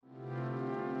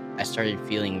I started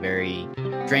feeling very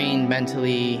drained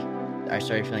mentally. I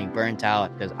started feeling burnt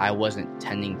out because I wasn't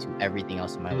tending to everything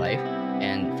else in my life.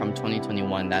 And from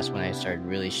 2021, that's when I started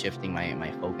really shifting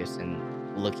my focus and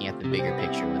looking at the bigger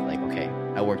picture with like, okay,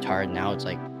 I worked hard. Now it's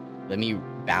like, let me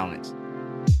balance.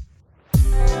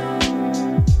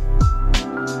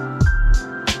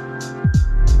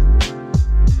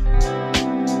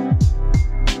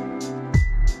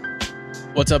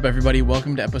 What's up, everybody?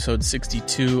 Welcome to episode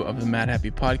 62 of the Mad Happy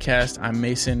Podcast. I'm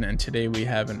Mason, and today we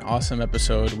have an awesome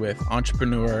episode with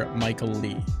entrepreneur Michael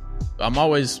Lee. I'm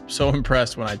always so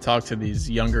impressed when I talk to these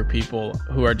younger people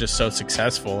who are just so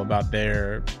successful about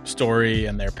their story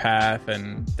and their path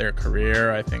and their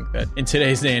career. I think that in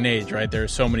today's day and age, right, there are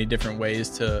so many different ways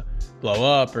to blow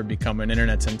up or become an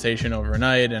internet sensation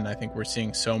overnight. And I think we're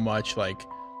seeing so much like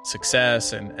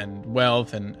success and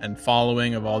wealth and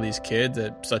following of all these kids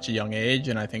at such a young age.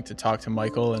 And I think to talk to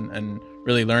Michael and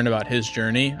really learn about his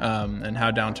journey and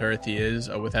how down to earth he is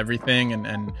with everything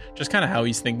and just kind of how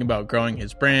he's thinking about growing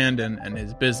his brand and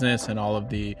his business and all of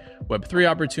the Web3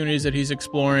 opportunities that he's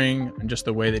exploring and just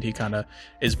the way that he kind of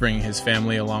is bringing his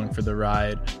family along for the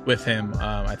ride with him,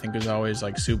 I think is always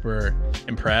like super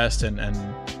impressed and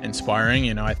inspiring.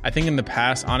 You know, I think in the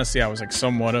past, honestly, I was like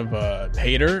somewhat of a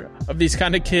hater of these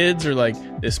kind of kids or like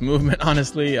this movement.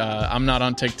 Honestly, I'm not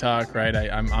on TikTok, right?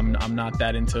 I'm not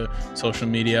that into social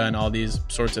media and all these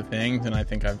sorts of things. And I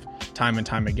think I've time and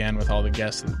time again with all the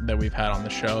guests that we've had on the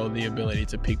show, the ability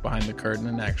to peek behind the curtain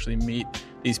and actually meet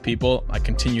these people, I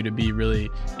continue to be really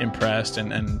impressed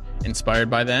and inspired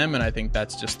by them. And I think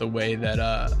that's just the way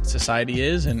that society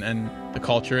is and the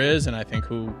culture is. And I think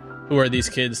who are these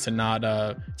kids to not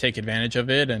take advantage of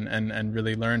it and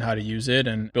really learn how to use it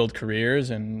and build careers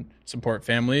and support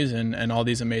families and all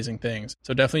these amazing things.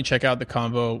 So definitely check out the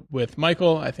convo with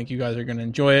Michael. I think you guys are going to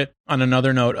enjoy it. On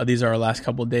another note, these are our last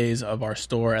couple of days of our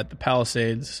store at the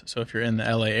Palisades. So if you're in the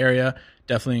LA area,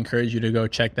 definitely encourage you to go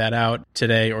check that out.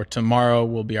 Today or tomorrow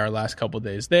will be our last couple of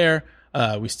days there.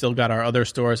 We still got our other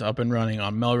stores up and running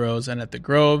on Melrose and at the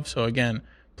Grove. So again,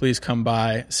 please come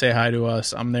by, say hi to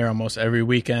us. I'm there almost every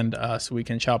weekend so we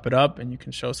can chop it up and you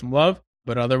can show some love.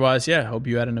 But otherwise, yeah, hope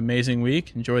you had an amazing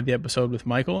week. Enjoyed the episode with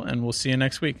Michael, and we'll see you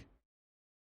next week.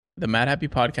 The Mad Happy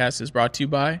Podcast is brought to you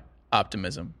by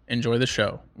Optimism. Enjoy the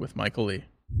show with Michael Lee.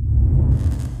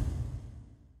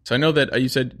 So I know that you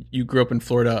said you grew up in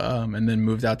Florida and then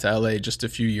moved out to LA just a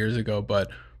few years ago,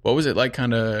 but what was it like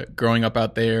kind of growing up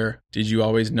out there? Did you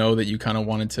always know that you kind of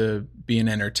wanted to be an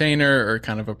entertainer or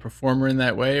kind of a performer in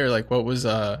that way? Or like what was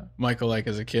Michael like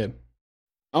as a kid?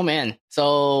 Oh, man.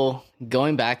 So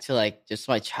going back to like just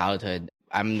my childhood,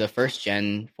 I'm the first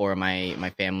gen for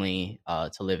my family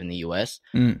to live in the U.S.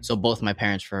 So both my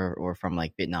parents were from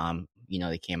like Vietnam. You know,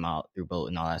 they came out through boat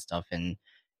and all that stuff. And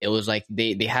it was like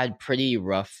they had pretty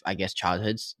rough, I guess,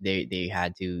 childhoods. They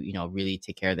had to, you know, really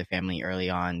take care of their family early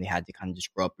on. They had to kind of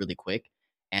just grow up really quick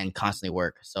and constantly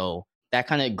work. So that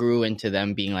kind of grew into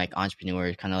them being like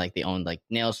entrepreneurs, kind of like they owned like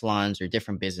nail salons or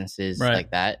different businesses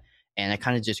like that. And I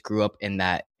kind of just grew up in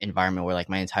that environment where like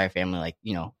my entire family, like,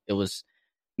 you know, it was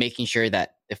making sure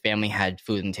that the family had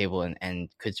food on the table and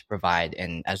could provide.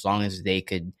 And as long as they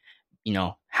could, you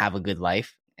know, have a good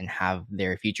life and have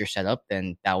their future set up,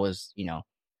 then that was, you know,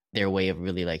 their way of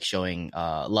really like showing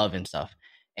love and stuff.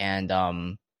 And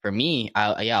for me,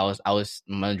 I was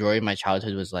majority of my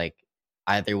childhood was like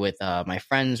either with my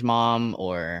friend's mom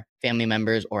or family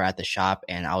members or at the shop.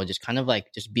 And I would just kind of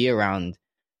like just be around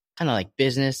kind of like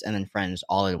business and then friends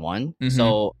all in one. Mm-hmm.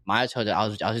 So my childhood, I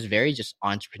was just very just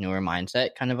entrepreneur mindset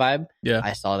kind of vibe. Yeah.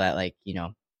 I saw that like, you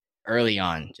know, early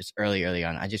on,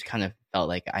 I just kind of felt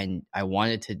like I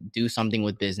wanted to do something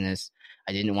with business.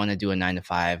 I didn't want to do a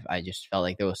 9-to-5. I just felt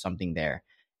like there was something there.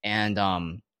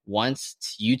 And once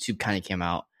YouTube kind of came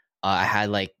out, I had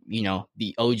like, you know,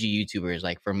 the OG YouTubers.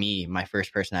 Like for me, my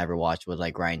first person I ever watched was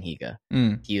like Ryan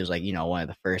Higa. He was like, you know, one of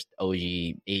the first OG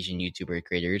Asian YouTuber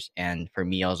creators. And for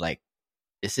me, I was like,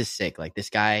 this is sick. Like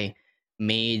this guy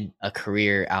made a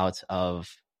career out of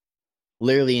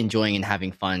literally enjoying and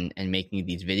having fun and making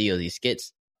these videos, these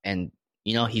skits. And,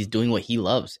 you know, he's doing what he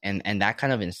loves. And that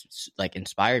kind of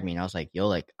inspired me. And I was like, yo,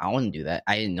 like, I want to do that.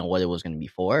 I didn't know what it was going to be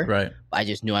for. Right. But I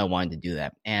just knew I wanted to do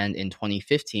that. And in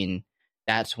 2015,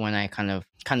 that's when I kind of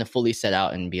fully set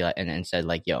out and be like, and said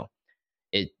like, yo,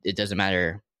 it doesn't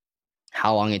matter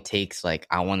how long it takes. Like,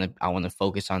 I want to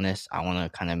focus on this. I want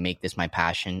to kind of make this my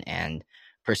passion and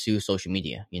pursue social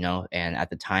media, you know? And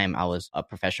at the time I was a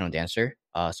professional dancer.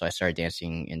 So I started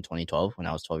dancing in 2012 when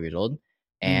I was 12 years old.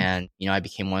 And, you know, I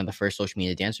became one of the first social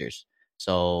media dancers.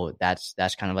 So that's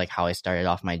kind of like how I started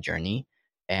off my journey.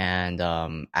 And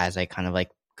as I kind of like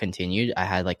continued. I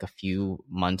had like a few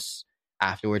months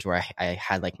afterwards where I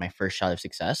had like my first shot of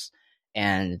success,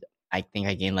 and I think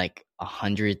I gained like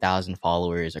 100,000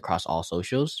 followers across all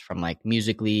socials from like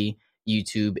Musically,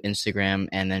 YouTube, Instagram,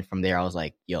 and then from there I was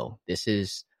like, yo, this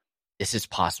is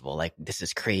possible. Like, this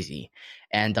is crazy.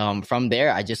 And from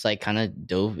there, I just like kind of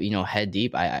dove, head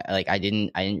deep. I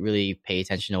didn't really pay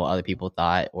attention to what other people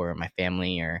thought, or my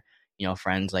family, or,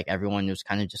 friends. Like, everyone was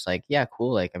kind of just like, yeah,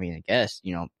 cool. Like, I mean, I guess,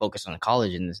 focus on the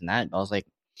college and this and that. But I was like,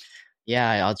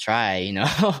 yeah, I'll try,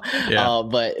 Yeah.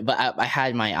 But I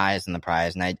had my eyes on the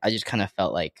prize, and I just kind of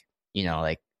felt like,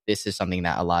 like this is something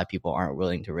that a lot of people aren't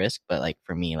willing to risk. But like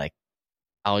for me, like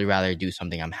I would rather do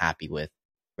something I'm happy with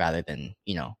rather than,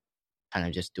 kind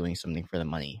of just doing something for the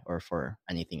money or for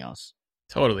anything else.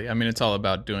 Totally. I mean, it's all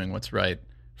about doing what's right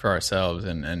for ourselves.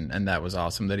 And that was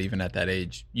awesome that even at that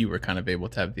age, you were kind of able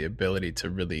to have the ability to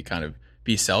really kind of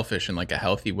be selfish in like a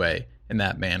healthy way in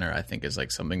that manner. I think is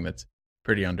like something that's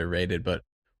pretty underrated. But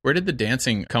where did the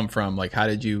dancing come from? Like, how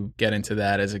did you get into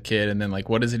that as a kid? And then like,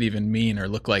 what does it even mean or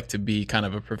look like to be kind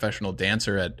of a professional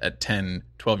dancer at 10,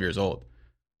 12 years old?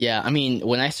 Yeah, I mean,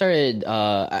 when I started,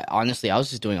 honestly, I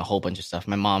was just doing a whole bunch of stuff.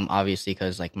 My mom, obviously,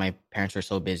 because like my parents were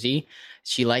so busy,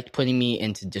 she liked putting me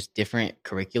into just different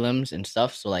curriculums and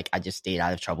stuff. So like, I just stayed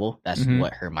out of trouble. That's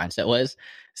what her mindset was.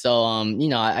 So,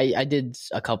 I did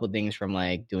a couple of things from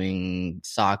like doing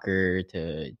soccer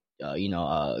to,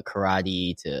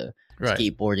 karate to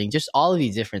skateboarding, just all of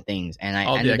these different things. And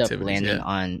I ended up landing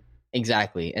on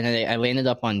exactly. And then I landed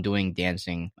up on doing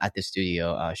dancing at the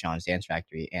studio, Sean's Dance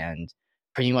Factory, and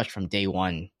pretty much from day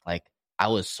one, like I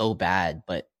was so bad,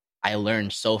 but I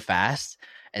learned so fast,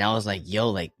 and I was like, yo,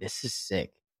 like this is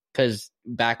sick. Cause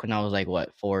back when I was like,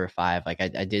 what, 4 or 5, like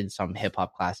I did some hip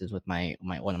hop classes with my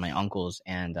one of my uncles,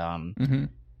 and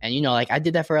like I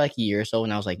did that for like a year or so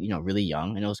when I was like, really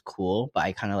young, and it was cool, but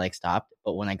I kind of like stopped.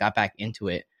 But when I got back into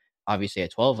it, obviously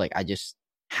at 12, like I just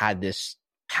had this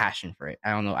passion for it.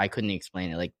 I don't know, I couldn't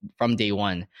explain it. Like from day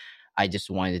one, I just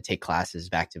wanted to take classes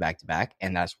back to back to back,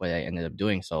 and that's what I ended up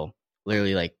doing. So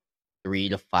literally like 3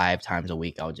 to 5 times a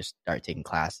week, I would just start taking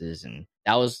classes, and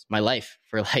that was my life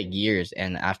for like years.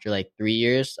 And after like 3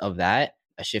 years of that,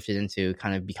 I shifted into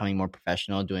kind of becoming more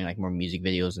professional, doing like more music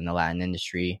videos in the Latin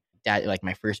industry. Like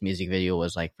my first music video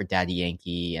was like for Daddy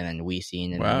Yankee, and then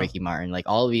Weezy and Ricky Martin, like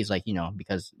all of these, like,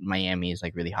 because Miami is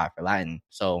like really hot for Latin.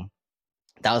 So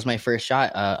that was my first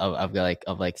shot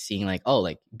of seeing like, oh,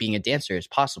 like being a dancer is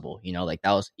possible, like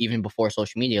that was even before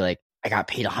social media. Like I got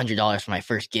paid $100 for my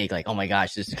first gig. Like, oh my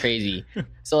gosh, this is crazy.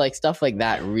 So like stuff like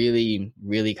that really,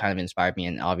 really kind of inspired me.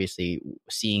 And obviously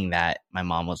seeing that, my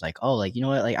mom was like, oh, like, you know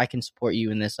what, like I can support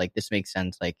you in this. Like, this makes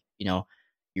sense. Like,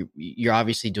 you're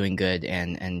obviously doing good.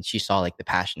 And she saw like the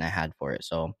passion I had for it.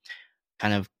 So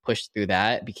kind of pushed through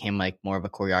that, became like more of a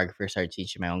choreographer, started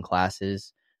teaching my own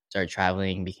classes, started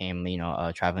traveling, became,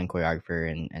 a traveling choreographer,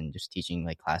 and just teaching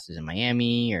like classes in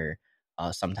Miami, or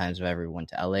sometimes if I ever went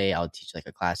to LA, I would teach like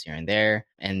a class here and there.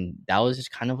 And that was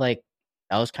just kind of like,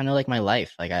 my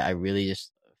life. Like I really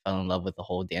just fell in love with the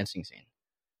whole dancing scene.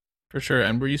 For sure.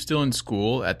 And were you still in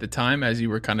school at the time as you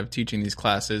were kind of teaching these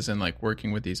classes and like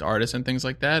working with these artists and things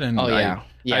like that? And I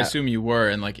assume you were.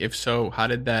 And like, if so, how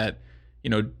did that,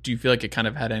 do you feel like it kind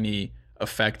of had any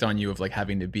effect on you of like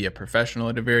having to be a professional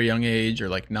at a very young age, or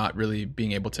like not really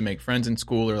being able to make friends in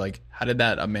school, or like how did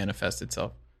that manifest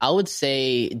itself? I would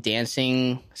say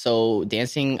dancing. So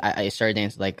dancing, I started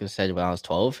dancing, like I said, when I was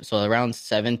 12. So around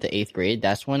 7th to 8th grade,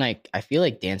 that's when I feel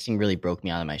like dancing really broke me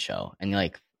out of my shell. And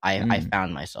like I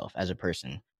found myself as a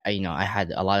person. I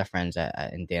had a lot of friends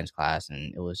in dance class,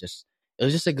 and it was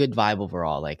just a good vibe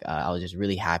overall. Like I was just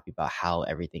really happy about how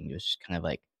everything was kind of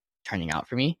like turning out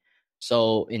for me.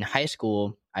 So in high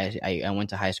school, I went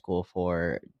to high school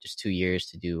for just 2 years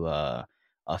to do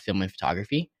film and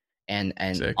photography. And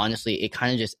Sick. honestly, it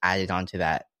kind of just added on to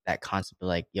that concept of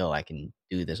like, yo, I can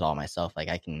do this all myself. Like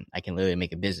I can literally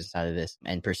make a business out of this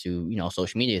and pursue,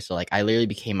 social media. So like I literally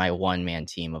became my one man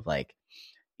team of like,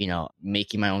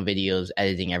 making my own videos,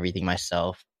 editing everything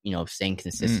myself, staying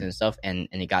consistent and stuff. And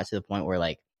it got to the point where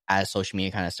like, as social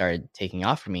media kind of started taking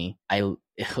off for me,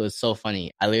 it was so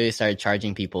funny. I literally started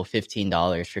charging people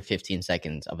 $15 for 15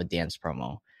 seconds of a dance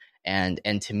promo. And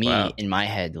to me, in my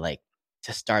head, like,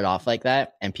 to start off like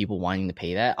that and people wanting to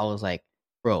pay that, I was like,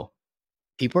 bro,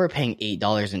 people are paying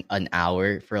 $8 an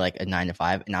hour for like a 9 to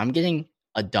 5, and I'm getting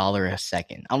 $1 a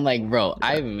second. I'm like, bro,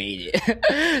 I made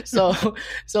it. so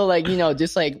like,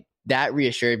 just like that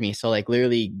reassured me. So like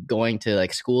literally going to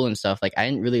like school and stuff, like I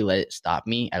didn't really let it stop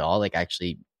me at all. Like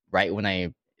actually, right when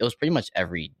it was pretty much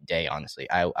every day, honestly,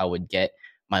 I would get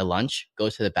my lunch, go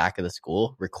to the back of the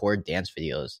school, record dance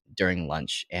videos during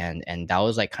lunch. And that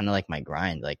was like kind of like my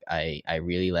grind. Like I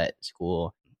really let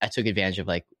school, I took advantage of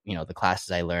like, the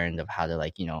classes I learned of how to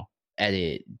like,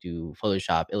 edit, do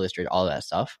Photoshop, Illustrator, all that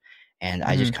stuff. And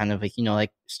I just kind of like,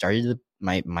 like started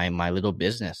my little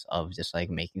business of just like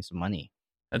making some money.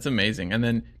 That's amazing. And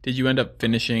then did you end up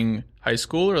finishing high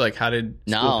school, or like how did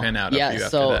school pan out for you after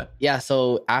that? Yeah,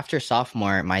 so after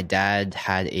sophomore, my dad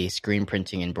had a screen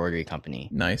printing embroidery company.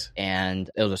 Nice. And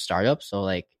it was a startup, so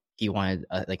like he wanted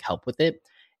like help with it.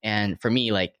 And for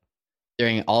me, like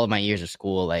during all of my years of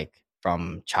school, like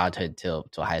from childhood till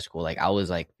high school, like I was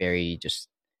like very just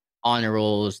honor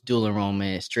rolls, dual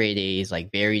enrollment, straight A's,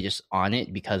 like very just on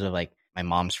it because of like my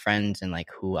mom's friends and like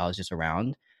who I was just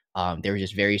around. They were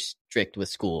just very strict with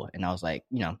school. And I was like,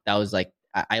 that was like,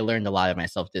 I learned a lot of my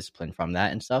self-discipline from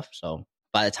that and stuff. So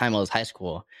by the time I was high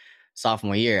school,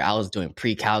 sophomore year, I was doing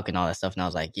pre-calc and all that stuff. And I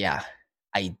was like, yeah,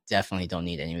 I definitely don't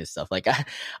need any of this stuff. Like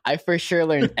I for sure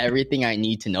learned everything I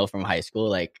need to know from high school.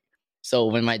 Like, so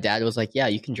when my dad was like, yeah,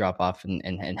 you can drop off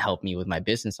and help me with my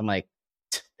business, I'm like,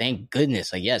 thank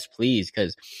goodness. Like, yes, please.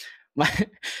 Cause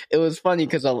it was funny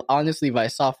because honestly, by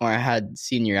sophomore, I had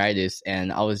senioritis,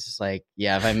 and I was just like,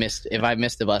 yeah, if I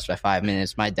missed the bus by 5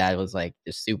 minutes, my dad was like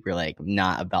just super like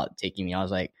not about taking me. I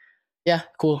was like, yeah,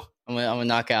 cool. I'm gonna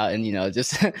knock out, and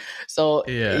just so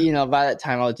by that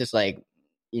time I was just like,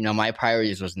 my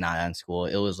priorities was not on school.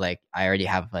 It was like I already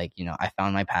have like I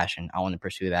found my passion. I want to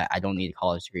pursue that. I don't need a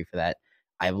college degree for that.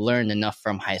 I've learned enough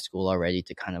from high school already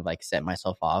to kind of like set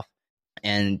myself off.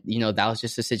 And, that was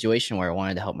just a situation where I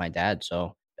wanted to help my dad.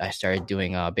 So I started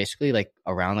doing basically like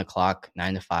around the clock,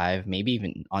 9 to 5, maybe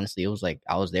even honestly, it was like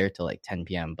I was there till like 10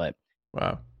 p.m. But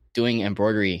wow, doing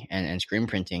embroidery and screen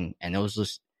printing. And it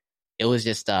was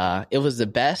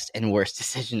the best and worst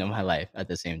decision of my life at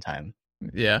the same time.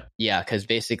 Yeah. Yeah. Because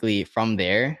basically from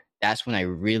there, that's when I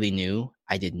really knew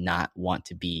I did not want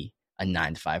to be a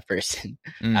 9 to 5 person.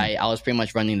 I was pretty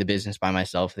much running the business by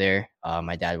myself there.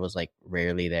 My dad was like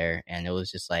rarely there. And it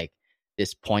was just like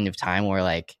this point of time where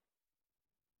like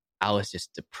I was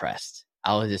just depressed.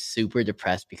 I was just super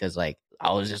depressed because like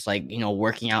I was just like,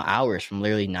 working out hours from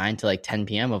literally 9 to like 10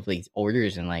 p.m. of like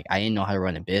orders. And like I didn't know how to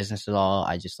run a business at all.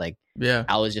 I just like,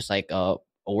 I was just like a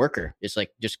worker,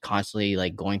 just constantly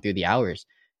like going through the hours.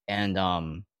 And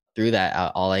through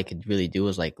that, all I could really do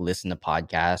was like listen to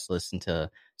podcasts, listen to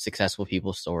successful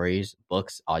people's stories,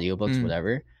 books, audiobooks,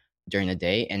 whatever during the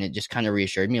day. And it just kind of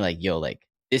reassured me like, yo, like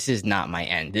this is not my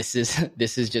end. This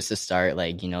is just a start.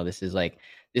 Like,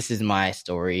 this is my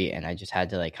story. And I just had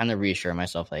to like kind of reassure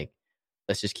myself, like,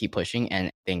 let's just keep pushing.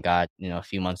 And thank God, a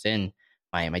few months in,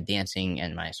 my dancing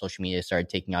and my social media started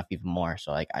taking off even more.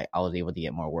 So like I was able to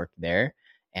get more work there.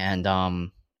 And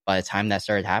by the time that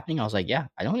started happening, I was like, yeah,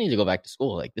 I don't need to go back to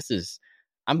school. Like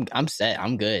I'm set.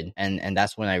 I'm good. And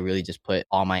that's when I really just put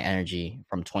all my energy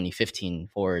from 2015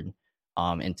 forward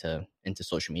into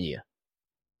social media.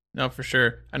 No, for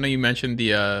sure. I know you mentioned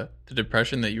the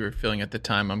depression that you were feeling at the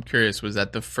time. I'm curious, was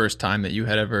that the first time that you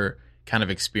had ever kind of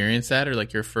experienced that, or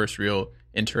like your first real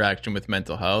interaction with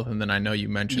mental health? And then I know you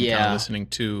mentioned kind of listening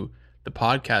to the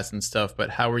podcast and stuff, but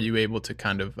how were you able to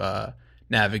kind of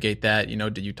navigate that?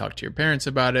 Did you talk to your parents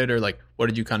about it, or like what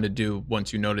did you kind of do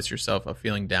once you noticed yourself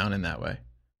feeling down in that way?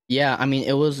 Yeah, I mean,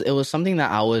 it was something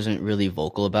that I wasn't really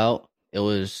vocal about. It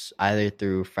was either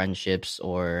through friendships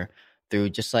or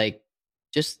through just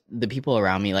the people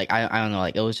around me. Like I don't know,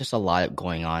 like it was just a lot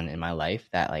going on in my life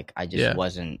that like I just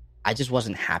wasn't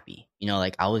happy.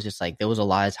 Like I was just like, there was a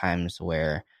lot of times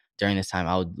where during this time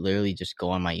I would literally just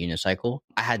go on my unicycle.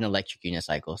 I had an electric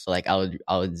unicycle, so like I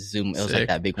would zoom. It was like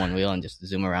that big one wheel and just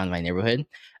zoom around my neighborhood.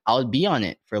 I would be on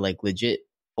it for like legit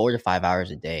 4 to 5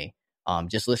 hours a day.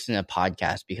 Just listening to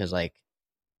podcasts, because like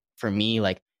for me,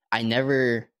 like I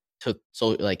never took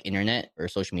like internet or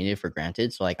social media for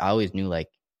granted. So like I always knew like,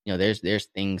 there's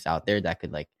things out there that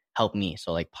could like help me.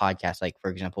 So like podcasts, like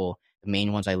for example, the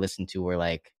main ones I listened to were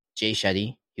like Jay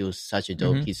Shetty. He was such a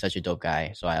dope. He's such a dope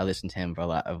guy. So I listened to him for a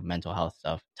lot of mental health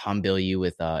stuff. Tom Bilyeu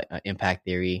with Impact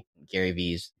Theory, Gary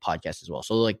Vee's podcast as well.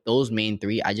 So like those main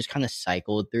three, I just kind of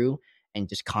cycled through and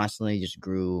just constantly just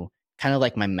grew kind of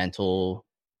like my mental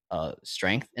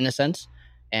strength in a sense,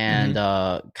 and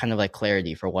kind of like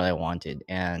clarity for what I wanted.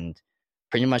 And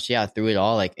pretty much, through it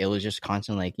all, like it was just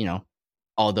constant, like,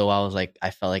 although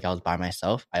I felt like I was by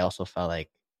myself, I also felt like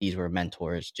these were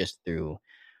mentors just through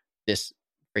this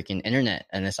freaking internet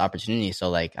and this opportunity. So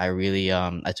like I really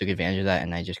I took advantage of that,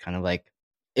 and I just kind of like,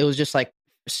 it was just like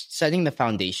setting the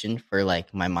foundation for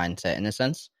like my mindset in a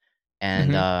sense.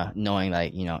 And knowing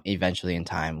like, eventually in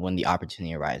time when the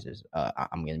opportunity arises,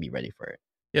 I'm going to be ready for it.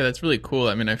 Yeah, that's really cool.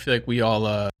 I mean, I feel like we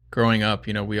all, growing up,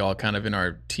 we all kind of in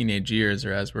our teenage years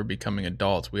or as we're becoming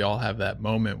adults, we all have that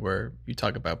moment where you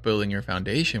talk about building your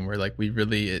foundation, where like we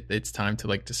really, it's time to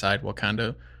like decide what kind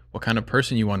of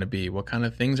person you want to be, what kind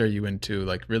of things are you into,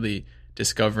 like really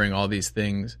discovering all these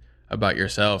things about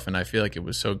yourself. And I feel like it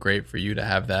was so great for you to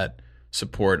have that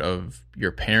support of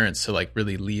your parents to like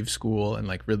really leave school and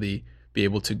like really be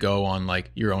able to go on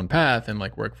like your own path and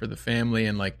like work for the family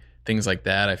and like things like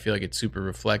that. I feel like it's super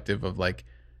reflective of like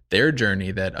their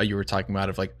journey that you were talking about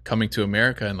of like coming to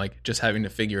America and like just having to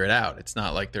figure it out. It's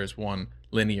not like there's one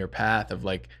linear path of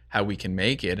like how we can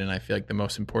make it. And I feel like the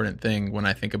most important thing when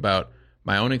I think about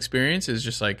my own experience is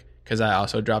just like, because I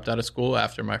also dropped out of school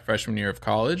after my freshman year of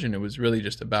college. And it was really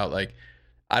just about like,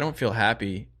 I don't feel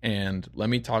happy, and let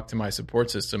me talk to my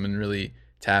support system and really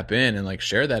tap in and like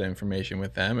share that information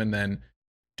with them, and then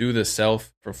do the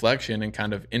self reflection and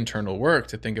kind of internal work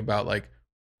to think about like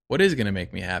what is going to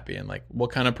make me happy and like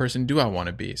what kind of person do I want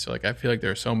to be. So like I feel like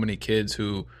there are so many kids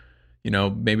who,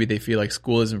 maybe they feel like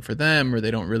school isn't for them or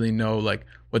they don't really know like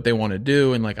what they want to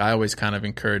do, and like I always kind of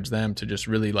encourage them to just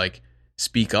really like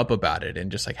speak up about it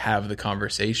and just like have the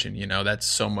conversation. That's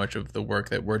so much of the work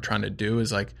that we're trying to do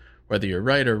is like whether you're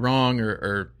right or wrong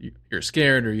or you're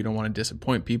scared or you don't want to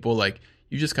disappoint people, like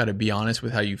you just got to be honest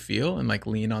with how you feel and like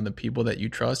lean on the people that you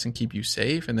trust and keep you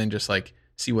safe, and then just like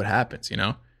see what happens.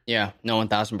 Yeah, no,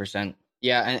 1000%.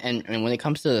 Yeah, and when it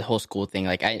comes to the whole school thing,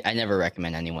 like I never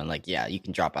recommend anyone like, yeah, you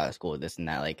can drop out of school, this and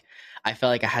that. Like I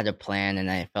felt like I had a plan, and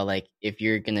I felt like if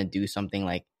you're gonna do something,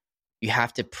 like you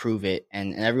have to prove it,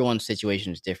 and everyone's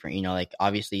situation is different. Like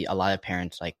obviously a lot of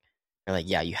parents like are like,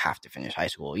 yeah, you have to finish high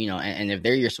school, and if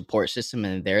they're your support system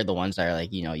and they're the ones that are like,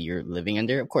 you're living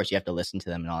under, of course you have to listen to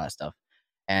them and all that stuff.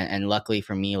 And luckily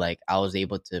for me, like I was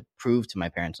able to prove to my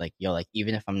parents, like, yo, like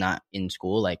even if I'm not in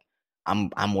school, like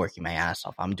I'm working my ass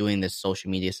off. I'm doing this social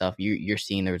media stuff. You're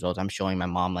seeing the results. I'm showing my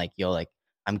mom, like, yo, like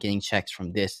I'm getting checks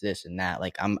from this and that.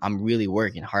 Like I'm really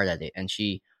working hard at it. And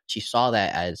she saw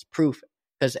that as proof,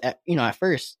 because at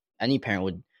first any parent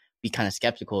would be kind of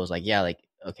skeptical. It's like, yeah, like,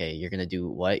 okay, you're gonna do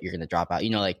what? You're gonna drop out,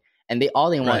 like, and they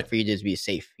want Right. for you to just be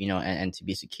safe, and to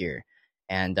be secure.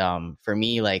 And for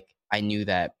me, like I knew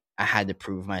that I had to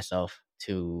prove myself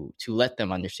to let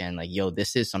them understand, like, yo,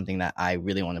 this is something that I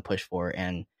really want to push for,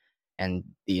 and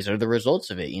these are the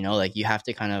results of it. Like you have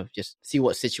to kind of just see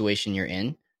what situation you're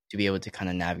in to be able to kind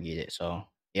of navigate it. So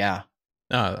yeah.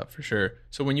 No, for sure.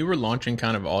 So when you were launching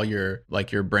kind of all your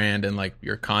like your brand and like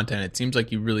your content, it seems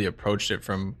like you really approached it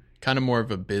from kind of more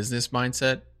of a business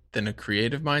mindset than a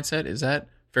creative mindset. Is that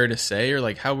fair to say? Or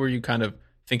like how were you kind of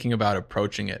thinking about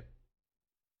approaching it?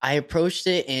 I approached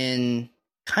it in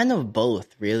kind of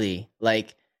both, really.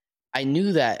 Like I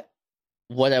knew that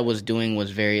what I was doing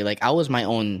was very, like, I was my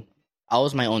own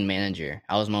manager.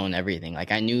 I was my own everything.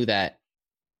 Like I knew that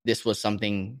this was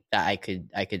something that I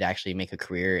could actually make a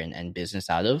career and business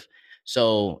out of.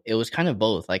 So it was kind of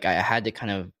both. Like I had to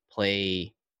kind of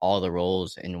play all the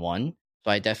roles in one.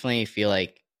 So I definitely feel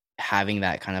like having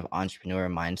that kind of entrepreneur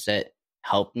mindset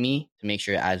helped me to make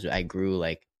sure as I grew,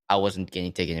 like I wasn't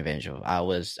getting taken advantage of. I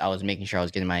was making sure I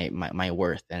was getting my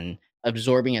worth and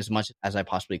absorbing as much as I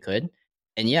possibly could.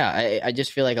 And yeah, I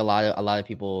just feel like a lot of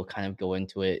people kind of go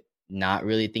into it not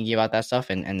really thinking about that stuff,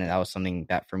 and that was something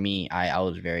that for me I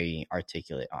was very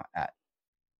articulate at.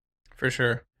 For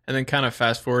sure. And then kind of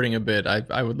fast forwarding a bit,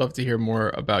 I would love to hear more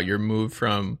about your move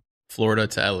from Florida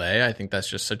to LA. I think that's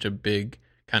just such a big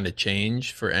kind of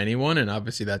change for anyone. And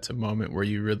obviously that's a moment where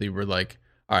you really were like,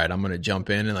 all right, I'm going to jump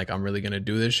in and like, I'm really going to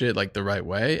do this shit like the right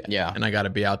way. Yeah. And I got to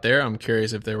be out there. I'm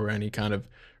curious if there were any kind of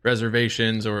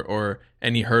reservations or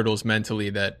any hurdles mentally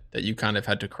that you kind of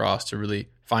had to cross to really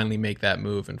finally make that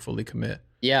move and fully commit.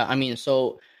 Yeah, I mean,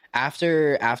 so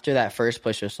after that first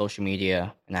push of social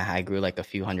media, and I grew like a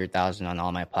few 100,000 on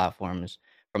all my platforms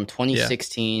from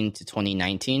 2016 to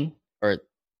 2019, or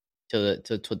to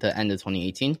the end of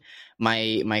 2018.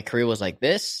 My career was like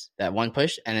this, that one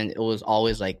push, and then it was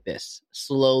always like this,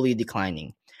 slowly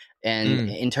declining. And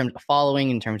in terms of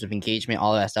following, in terms of engagement,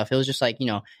 all of that stuff, it was just like,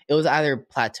 it was either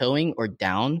plateauing or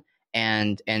down.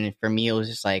 And for me, it was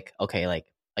just like, okay, like,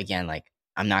 again, like,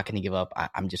 I'm not going to give up.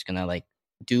 I'm just going to like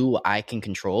do what I can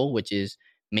control, which is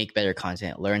make better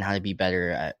content, learn how to be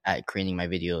better at creating my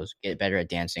videos, get better at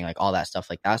dancing, like all that stuff.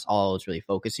 Like that's all I was really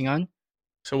focusing on.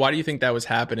 So why do you think that was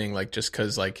happening? Like just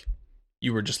because like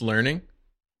you were just learning?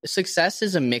 Success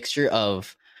is a mixture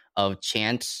of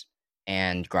chance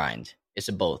and grind. It's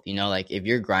a both. Like if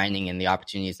you're grinding and the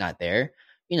opportunity is not there,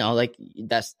 like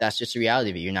that's just the reality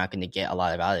of it. You're not going to get a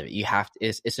lot out of it. You have to,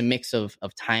 it's a mix of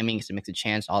timing, it's a mix of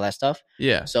chance, all that stuff.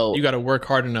 Yeah. So you got to work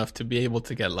hard enough to be able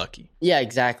to get lucky. Yeah,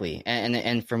 exactly.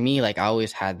 And for me, like I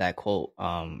always had that quote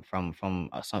from some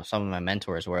of my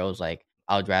mentors where it was like,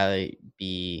 I would rather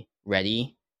be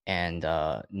ready and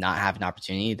not have an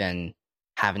opportunity than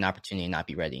have an opportunity and not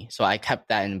be ready. So I kept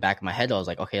that in the back of my head. I was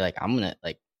like, okay, like I'm gonna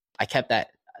like I kept that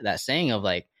saying of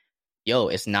like, yo,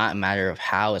 it's not a matter of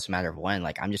how, it's a matter of when.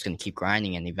 Like I'm just gonna keep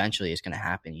grinding and eventually it's gonna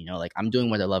happen. Like I'm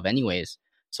doing what I love anyways.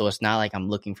 So it's not like I'm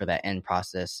looking for that end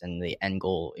process and the end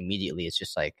goal immediately. It's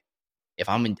just like, if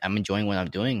I'm enjoying what I'm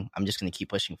doing, I'm just going to keep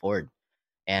pushing forward.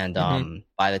 And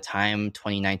by the time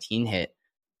 2019 hit,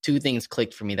 two things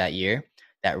clicked for me that year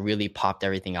that really popped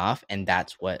everything off. And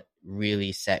that's what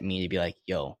really set me to be like,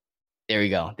 yo, there we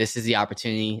go. This is the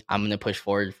opportunity. I'm going to push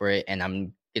forward for it. And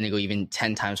I'm going to go even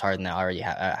 10 times harder than I already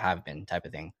have been, type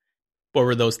of thing. What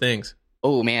were those things?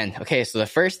 Oh man. Okay. So the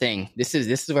first thing, this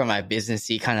is where my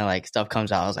businessy kind of like stuff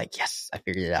comes out. I was like, yes, I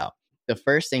figured it out. The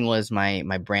first thing was my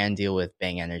brand deal with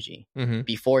Bang Energy. Mm-hmm.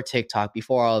 Before TikTok,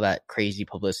 before all that crazy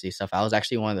publicity stuff, I was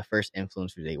actually one of the first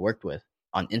influencers they worked with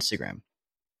on Instagram.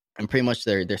 And pretty much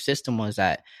their system was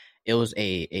that it was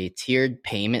a tiered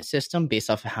payment system based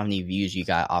off of how many views you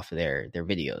got off of their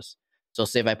videos. So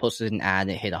say if I posted an ad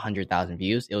and it hit 100,000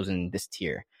 views, it was in this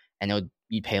tier. And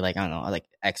you'd pay like, I don't know, like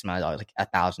X amount of dollars, like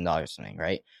 $1,000 or something,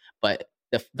 right? But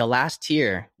the last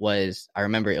tier was, I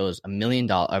remember it was $1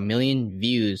 million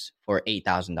views for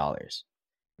 $8,000.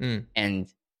 And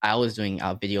I was doing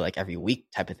a video like every week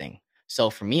type of thing. So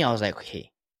for me, I was like,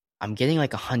 okay, I'm getting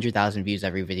like 100,000 views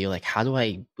every video. Like, how do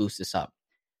I boost this up?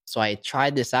 So I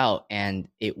tried this out and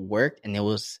it worked, and it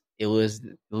was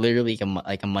literally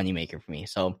like a moneymaker for me.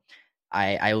 So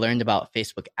I learned about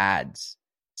Facebook ads.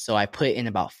 So I put in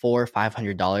about $400 or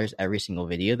 $500 every single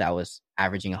video that was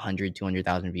averaging 100,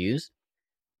 200,000 views.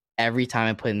 Every time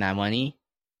I put in that money,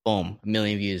 boom, 1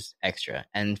 million views extra.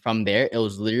 And from there, it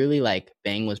was literally like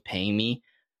Bang was paying me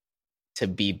to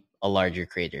be a larger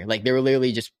creator. Like they were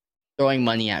literally just throwing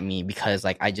money at me because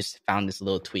like I just found this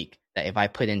little tweak that if I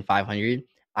put in 500,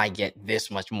 I get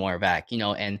this much more back,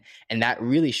 and that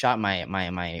really shot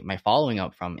my following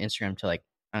up from Instagram to like,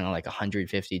 I don't know, like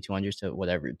 150, 200 to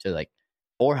whatever, to like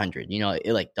 400,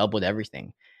 it like doubled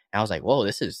everything. And I was like, whoa,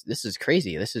 this is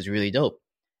crazy. This is really dope.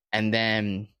 And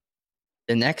then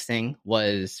the next thing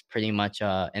was pretty much,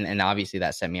 and obviously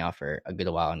that set me off for a good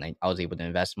while, and I was able to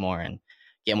invest more and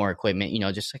get more equipment,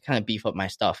 just to kind of beef up my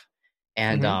stuff.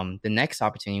 And the next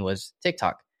opportunity was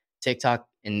TikTok. TikTok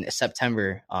in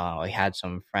September, I had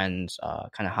some friends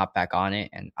kind of hop back on it,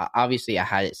 and obviously I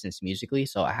had it since Musically,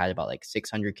 so I had about like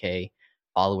 600K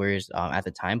followers at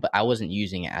the time, but I wasn't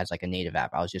using it as like a native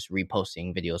app. I was just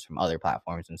reposting videos from other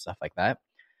platforms and stuff like that.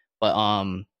 But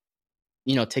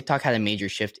TikTok had a major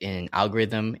shift in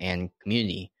algorithm and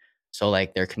community. So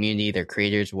like their community, their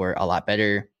creators were a lot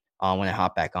better. When I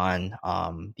hopped back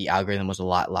on, the algorithm was a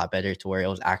lot better, to where it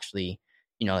was actually,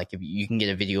 like if you can get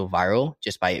a video viral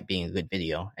just by it being a good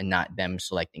video and not them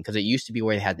selecting. Because it used to be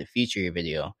where they had to feature your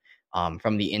video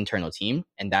from the internal team.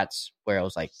 And that's where I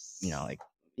was like,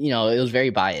 it was very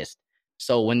biased.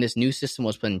 So when this new system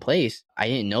was put in place, I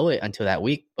didn't know it until that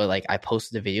week. But like I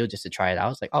posted a video just to try it out. I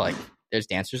was like, oh, like there's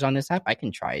dancers on this app, I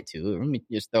can try it too. Let me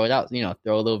just throw it out,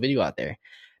 throw a little video out there.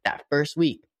 That first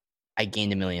week, I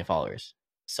gained 1 million followers.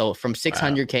 So from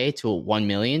 600K to 1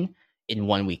 million in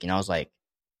 1 week. And I was like,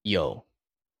 yo,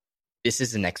 this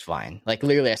is the next Vine. Like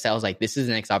literally I was like, this is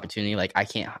the next opportunity. Like I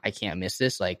can't miss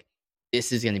this. Like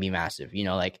this is going to be massive.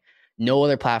 Like no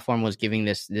other platform was giving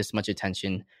this much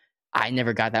attention. I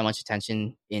never got that much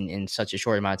attention in such a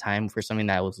short amount of time for something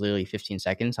that was literally 15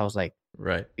 seconds. I was like,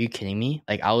 right. Are you kidding me?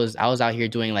 Like I was out here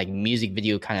doing like music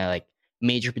video kind of like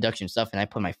major production stuff, and I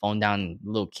put my phone down, a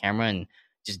little camera, and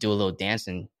just do a little dance,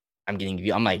 and I'm getting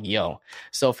views. I'm like, yo.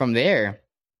 So from there,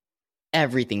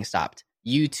 everything stopped.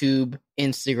 YouTube,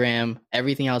 Instagram,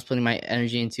 everything I was putting my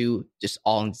energy into, just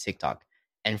all into TikTok.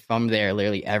 And from there,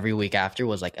 literally every week after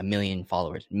was like 1 million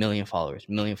followers, 1 million followers,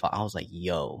 1 million followers. I was like,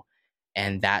 yo.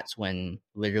 And that's when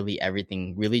literally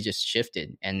everything really just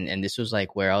shifted. And this was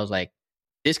like where I was like,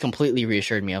 this completely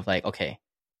reassured me of like, okay,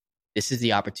 this is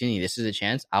the opportunity. This is a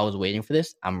chance. I was waiting for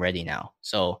this. I'm ready now.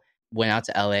 So went out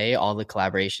to LA, all the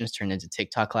collaborations turned into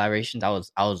TikTok collaborations.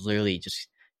 I was literally just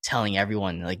telling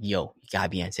everyone like, yo, you gotta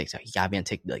be on TikTok. You gotta be on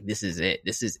TikTok. Like, this is it.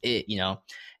 This is it,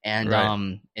 And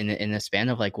right. In the span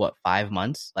of like 5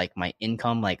 months, like my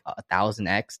income like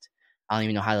 1,000x. I don't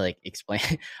even know how to like explain.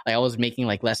 Like I was making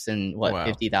like less than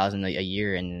 50,000 a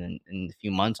year, and in a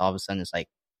few months, all of a sudden it's like,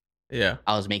 yeah,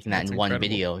 I was making that that's in incredible.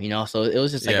 one video, So it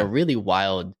was just like a really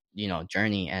wild,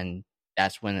 journey. And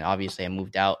that's when obviously I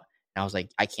moved out, and I was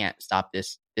like, I can't stop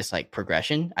this like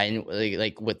progression. I didn't really,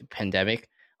 like, with the pandemic,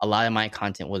 a lot of my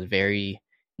content was very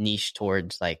niche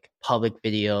towards like public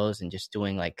videos and just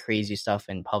doing like crazy stuff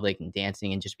in public and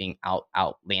dancing and just being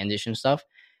outlandish and stuff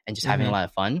and just having a lot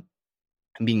of fun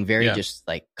and being very just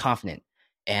like confident.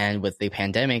 And with the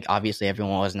pandemic, obviously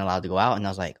everyone wasn't allowed to go out, and I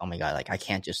was like, oh my god, like I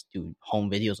can't just do home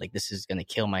videos. Like this is gonna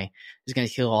kill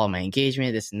all my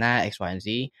engagement, this and that, X, Y, and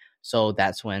Z. So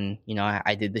that's when, you know,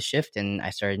 I did the shift and I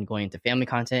started going into family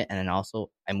content, and then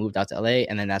also I moved out to LA,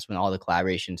 and then that's when all the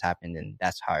collaborations happened, and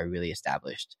that's how I really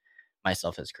established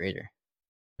myself as a creator.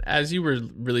 As you were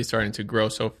really starting to grow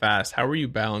so fast, how were you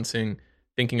balancing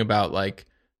thinking about like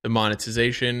the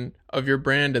monetization of your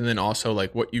brand, and then also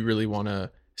like what you really want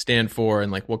to stand for,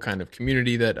 and like what kind of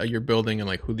community that you're building, and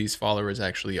like who these followers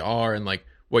actually are, and like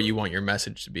what you want your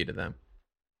message to be to them?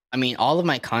 I mean, all of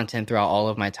my content throughout all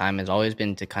of my time has always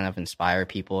been to kind of inspire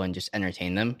people and just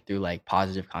entertain them through like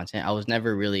positive content. I was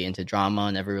never really into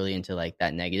drama, never really into like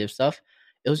that negative stuff.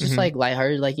 It was just like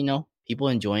lighthearted, like, you know, people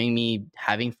enjoying me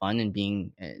having fun and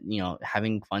being, you know,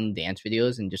 having fun dance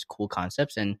videos and just cool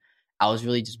concepts. And I was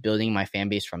really just building my fan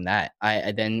base from that.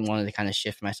 I then wanted to kind of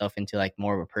shift myself into like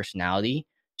more of a personality,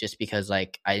 just because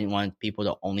like I didn't want people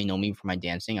to only know me for my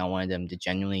dancing. I wanted them to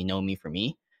genuinely know me for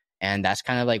me. And that's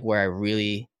kind of like where I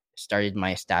really started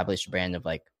my established brand of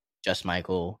like Just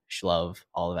Michael, Shlove,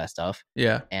 all of that stuff.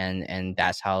 Yeah. And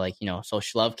that's how, like, you know, so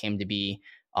Shlove came to be.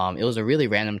 It was a really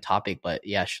random topic, but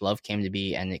yeah, Shlove came to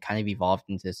be, and it kind of evolved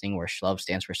into this thing where Shlove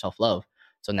stands for self-love.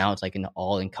 So now it's like an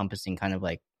all encompassing kind of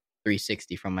like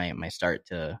 360 from my start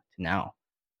to now.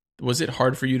 Was it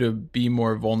hard for you to be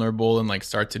more vulnerable and like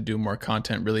start to do more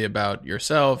content really about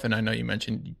yourself? And I know you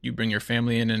mentioned you bring your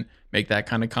family in and make that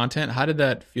kind of content. How did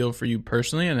that feel for you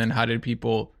personally? And then how did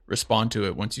people respond to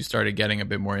it once you started getting a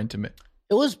bit more intimate?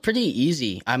 It was pretty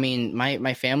easy. I mean,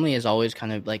 my family is always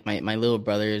kind of like my little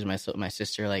brothers, my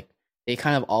sister, like they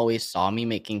kind of always saw me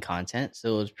making content.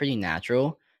 So it was pretty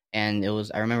natural. And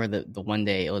I remember the one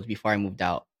day, it was before I moved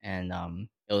out, and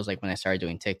it was like when I started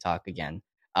doing TikTok again.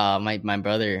 My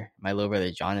little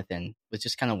brother Jonathan was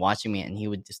just kind of watching me, and he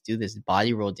would just do this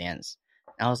body roll dance.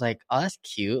 And I was like, oh, that's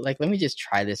cute. Like, let me just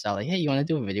try this out. Like, hey, you want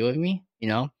to do a video with me? You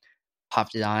know,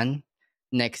 popped it on.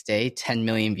 Next day, 10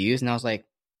 million views, and I was like,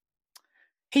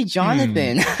 hey,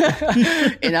 Jonathan.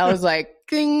 And I was like,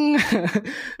 ding.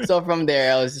 So from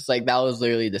there, I was just like, that was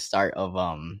literally the start of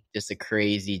just a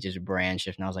crazy just brand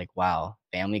shift. And I was like, wow,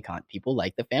 people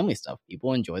like the family stuff.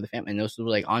 People enjoy the family. And this was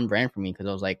like on brand for me, because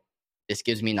I was like, this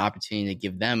gives me an opportunity to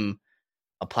give them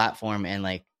a platform and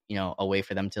like, you know, a way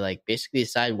for them to like basically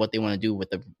decide what they want to do with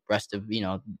the rest of, you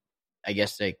know, I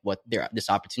guess like this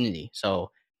opportunity.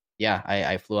 So yeah,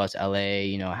 I flew out to LA,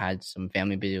 you know, had some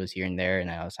family videos here and there,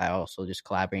 and I also just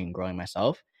collaborating and growing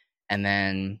myself. And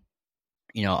then,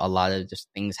 you know, a lot of just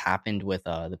things happened with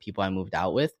the people I moved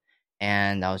out with,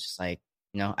 and I was just like,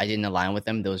 you know, I didn't align with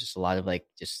them. There was just a lot of like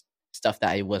just stuff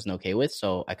that I wasn't okay with,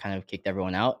 so I kind of kicked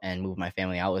everyone out and moved my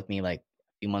family out with me like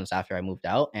a few months after I moved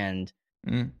out. And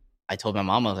I told my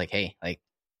mom, I was like, hey, like,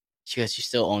 she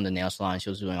still owned the nail salon, she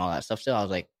was doing all that stuff still. I was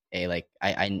like, hey, like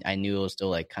I knew it was still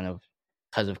like kind of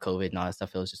because of COVID and all that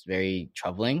stuff, it was just very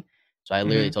troubling. So I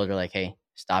literally told her like, hey,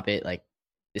 stop it. Like,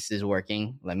 this is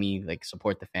working. Let me like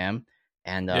support the fam.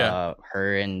 And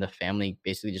her and the family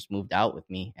basically just moved out with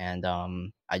me. And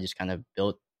I just kind of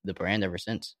built the brand ever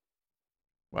since.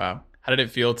 Wow. How did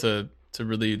it feel to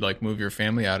really like move your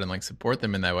family out and like support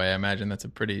them in that way? I imagine that's a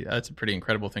pretty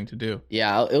incredible thing to do.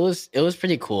 Yeah, it was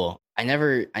pretty cool. I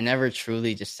never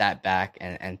truly just sat back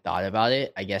and thought about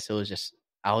it. I guess it was just,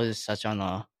 I was just such on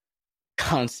a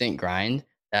constant grind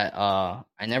that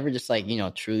I never just like, you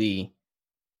know, truly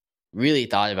really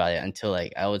thought about it until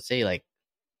like I would say like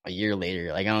a year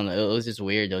later. Like, I don't know, it was just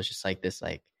weird. It was just like this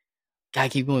like gotta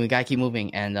keep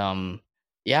moving. And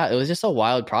yeah, it was just a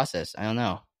wild process. I don't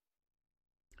know.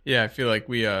 Yeah, I feel like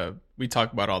we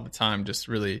talk about all the time, just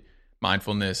really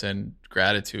mindfulness and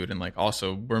gratitude, and like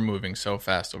also we're moving so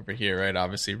fast over here, right?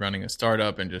 Obviously running a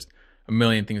startup and just a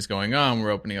million things going on. We're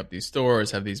opening up these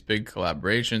stores, have these big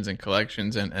collaborations and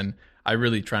collections, and I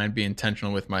really try and be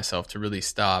intentional with myself to really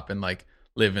stop and like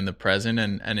live in the present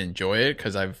and enjoy it,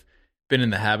 because I've been in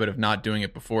the habit of not doing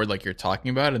it before, like you're talking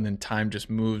about, and then time just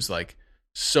moves like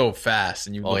so fast,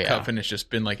 and you look up and it's just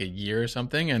been like a year or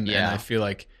something, and I feel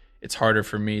like it's harder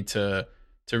for me to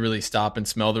really stop and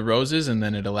smell the roses, and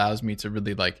then it allows me to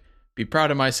really like be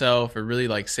proud of myself, or really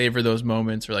like savor those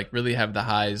moments, or like really have the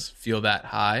highs, feel that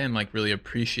high, and like really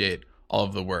appreciate all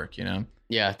of the work, you know?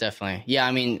 Yeah, definitely. Yeah,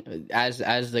 I mean, as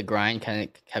the grind kind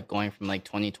of kept going from like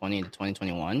 2020 to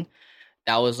 2021,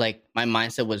 that was like my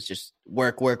mindset was just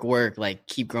work, work, work, like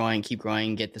keep growing,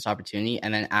 get this opportunity.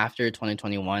 And then after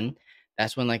 2021,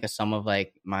 that's when like a sum of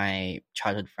like my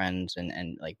childhood friends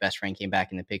and like best friend came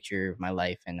back in the picture of my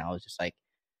life. And I was just like,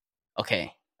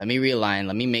 okay, let me realign.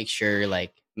 Let me make sure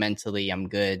like mentally I'm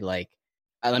good. Like,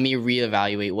 let me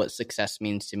reevaluate what success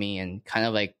means to me and kind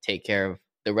of like take care of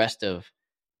the rest of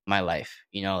my life,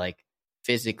 like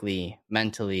physically,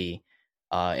 mentally.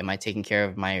 Am I taking care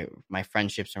of my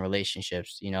friendships and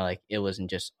relationships? Like it wasn't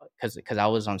just because I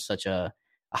was on such a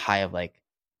high of like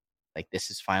this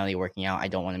is finally working out. I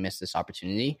don't want to miss this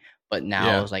opportunity. But now it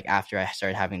Yeah. was like after I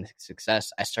started having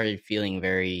success, I started feeling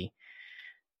very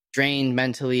drained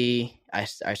mentally. I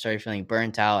started feeling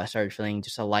burnt out. I started feeling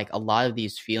just like a lot of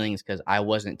these feelings because I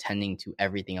wasn't tending to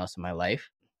everything else in my life.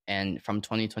 And from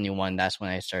 2021, that's when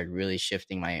I started really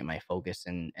shifting my focus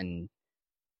and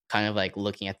kind of like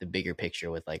looking at the bigger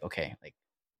picture with like, okay, like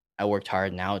I worked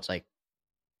hard. Now it's like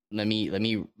let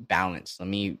me balance. Let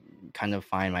me kind of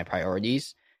find my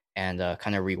priorities and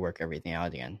kind of rework everything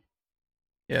out again.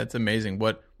 Yeah, it's amazing.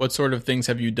 What sort of things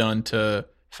have you done to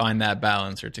find that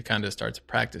balance or to kind of start to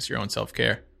practice your own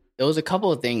self-care? There was a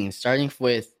couple of things, starting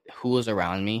with who was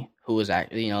around me, who was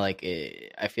actually, like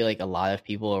I feel like a lot of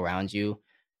people around you,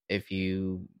 if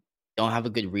you don't have a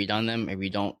good read on them, if you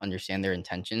don't understand their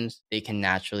intentions, they can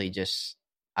naturally just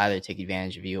either take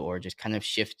advantage of you or just kind of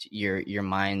shift your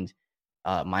mindset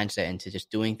into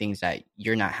just doing things that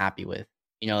you're not happy with.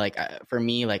 Like for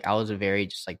me, like I was a very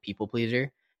just like people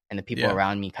pleaser, and the people Yeah.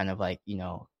 around me kind of like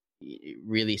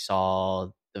really saw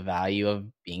the value of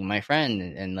being my friend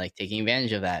and like taking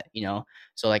advantage of that.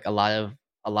 So like a lot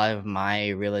of my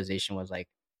realization was like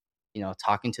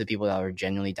talking to the people that were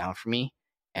genuinely down for me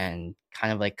and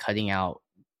kind of like cutting out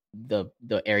the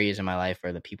areas in my life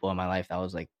or the people in my life that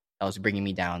was bringing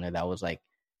me down or that was like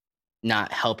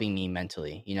not helping me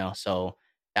mentally. So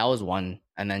that was one.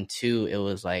 And then two, it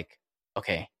was like,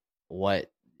 okay, what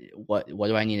what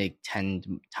do I need to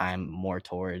tend time more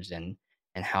towards, and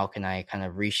how can I kind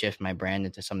of reshift my brand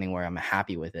into something where I'm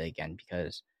happy with it again?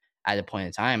 Because at a point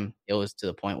in time, it was to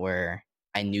the point where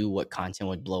I knew what content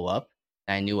would blow up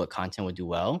and I knew what content would do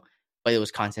well, but it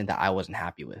was content that I wasn't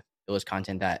happy with. It was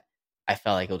content that I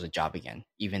felt like it was a job again,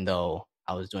 even though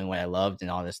I was doing what I loved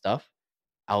and all this stuff.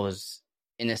 I was,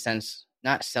 in a sense,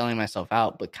 not selling myself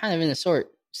out, but kind of in a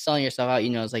sort selling yourself out.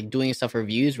 It's like doing stuff for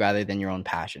views rather than your own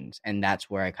passions. And that's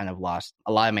where I kind of lost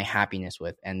a lot of my happiness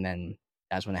with. And then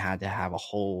that's when I had to have a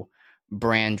whole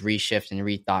brand reshift and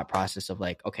rethought process of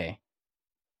like, okay,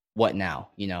 what now?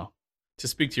 To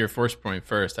speak to your first point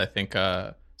first, I think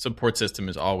support system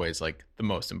is always like the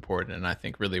most important. And I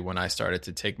think really when I started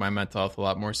to take my mental health a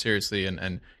lot more seriously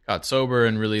and got sober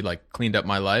and really like cleaned up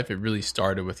my life, it really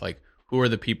started with like, who are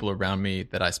the people around me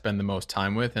that I spend the most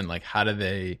time with, and like how do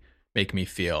they make me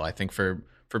feel? I think for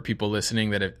people listening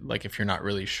that if you're not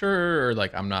really sure or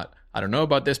like I don't know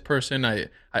about this person, I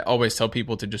always tell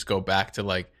people to just go back to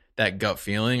like that gut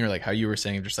feeling or like how you were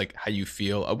saying, just like how you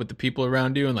feel with the people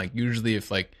around you. And like usually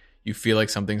if like you feel like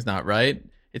something's not right,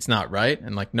 it's not right.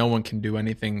 And like no one can do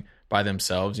anything by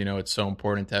themselves. It's so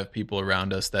important to have people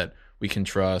around us that we can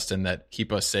trust and that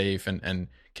keep us safe and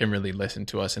can really listen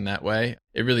to us in that way.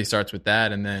 It really starts with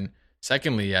that. And then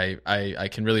secondly, I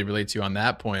can really relate to you on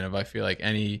that point of I feel like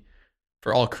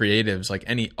for all creatives, like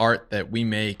any art that we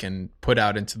make and put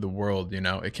out into the world,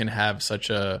 it can have such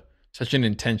an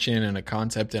intention and a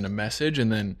concept and a message.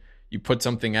 And then you put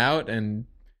something out and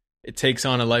it takes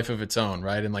on a life of its own,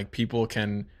 right? And like people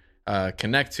can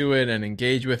connect to it and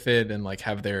engage with it and like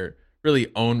have their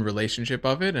really own relationship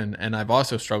of it. And I've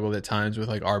also struggled at times with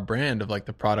like our brand of like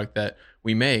the product that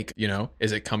we make,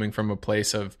 is it coming from a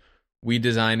place of we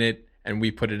design it and we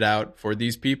put it out for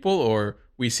these people, or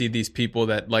we see these people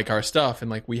that like our stuff and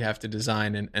like we have to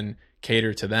design and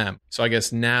cater to them. So I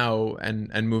guess now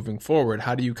and moving forward,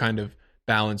 how do you kind of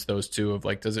balance those two of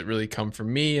like, does it really come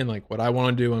from me and like what I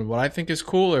want to do and what I think is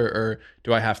cool, or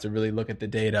do I have to really look at the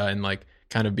data and like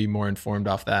kind of be more informed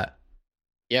off that?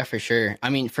 Yeah, for sure. I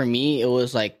mean, for me, it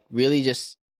was like really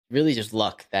just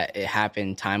luck that it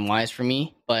happened time wise for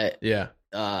me. But Yeah,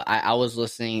 I was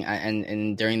listening,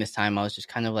 and during this time, I was just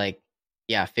kind of like,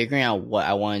 yeah, figuring out what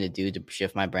I wanted to do to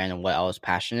shift my brand and what I was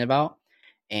passionate about.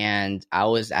 And I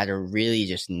was at a really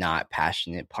just not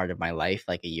passionate part of my life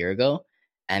like a year ago.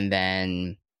 And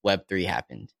then Web3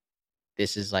 happened.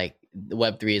 This is like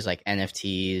Web3 is like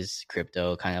NFTs,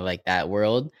 crypto, kind of like that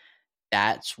world.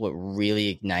 That's what really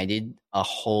ignited a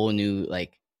whole new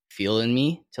like feel in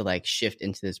me to like shift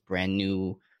into this brand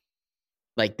new,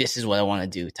 like this is what I want to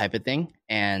do type of thing.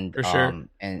 And for sure.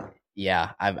 and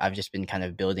yeah, I've just been kind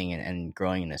of building and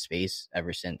growing in this space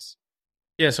ever since.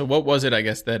 Yeah. So what was it, I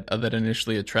guess, that that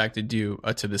initially attracted you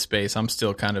to the space? I'm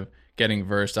still kind of getting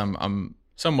versed. I'm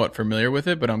somewhat familiar with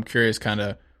it, but I'm curious kind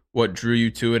of what drew you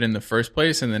to it in the first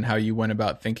place, and then how you went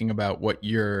about thinking about what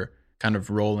your kind of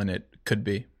role in it could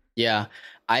be. Yeah,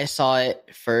 I saw it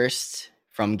first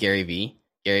from Gary Vee.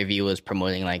 Gary Vee was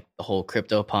promoting like the whole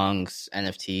crypto punks,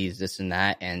 NFTs, this and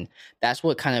that, and that's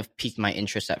what kind of piqued my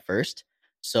interest at first.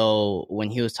 So when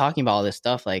he was talking about all this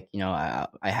stuff, like I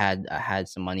had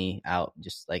some money out,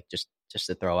 just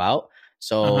to throw out. Uh-huh.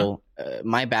 So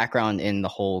my background in the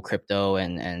whole crypto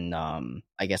and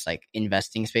I guess like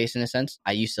investing space in a sense,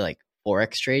 I used to like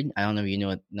forex trade. I don't know if you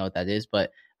know what that is,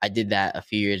 but I did that a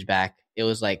few years back. It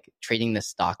was like trading the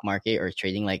stock market or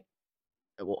trading like,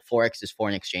 well, forex is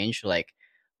foreign exchange, so like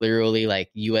literally like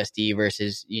USD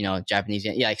versus Japanese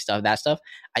yen, yeah, like that stuff.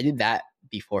 I did that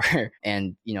before,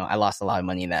 and I lost a lot of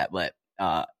money in that, but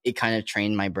it kind of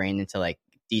trained my brain into like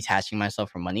detaching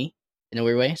myself from money in a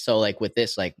weird way. So like with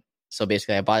this, like so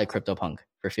basically, I bought a CryptoPunk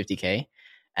for 50K.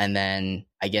 And then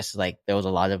I guess like there was a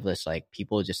lot of this like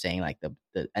people just saying like the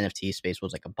NFT space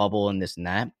was like a bubble and this and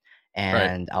that. Right.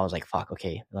 And I was like, fuck,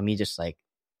 okay, let me just like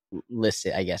list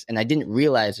it, I guess. And I didn't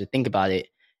realize or think about it.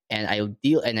 And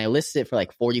I listed it for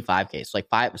like 45K. So like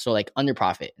like under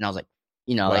profit. And I was like,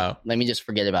 like Wow. let me just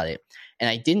forget about it. And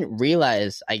I didn't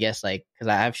realize, I guess, like, because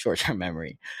I have short-term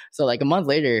memory. So like a month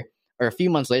later or a few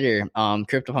months later,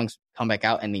 CryptoPunks come back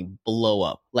out and they blow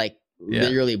up. Like Yeah.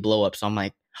 literally blow up. So I'm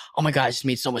like, oh my God, I just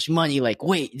made so much money. Like,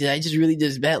 wait, did I just really do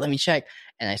this bet? Let me check.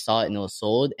 And I saw it and it was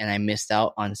sold and I missed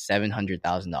out on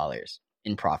 $700,000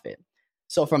 in profit.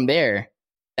 So from there,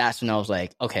 that's when I was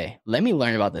like, okay, let me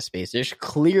learn about this space. There's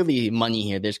clearly money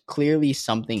here. There's clearly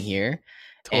something here.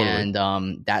 Totally.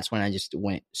 And that's when I just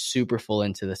went super full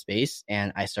into the space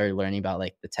and I started learning about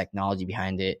like the technology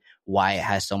behind it, why it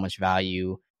has so much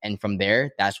value. And from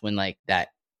there, that's when like that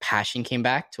passion came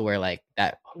back to where like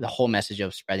that the whole message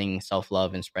of spreading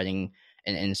self-love and spreading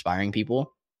and inspiring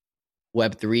people.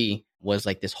 Web3 was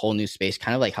like this whole new space,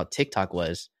 kind of like how TikTok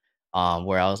was,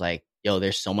 where I was like, yo,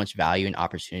 there's so much value and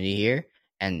opportunity here.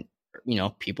 And,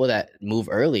 people that move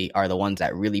early are the ones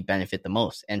that really benefit the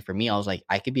most. And for me, I was like,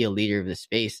 I could be a leader of this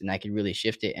space and I could really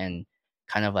shift it and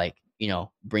kind of like,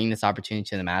 bring this opportunity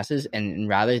to the masses. And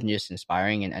rather than just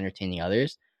inspiring and entertaining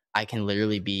others, I can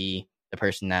literally be the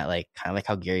person that like, kind of like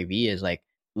how Gary Vee is like,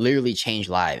 literally change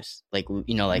lives. Like, like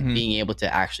Mm-hmm. being able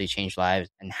to actually change lives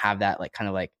and have that like kind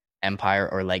of like empire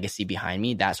or legacy behind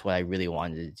me. That's what I really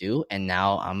wanted to do. And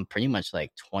now I'm pretty much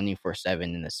like 24/7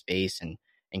 in the space and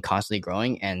constantly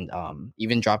growing and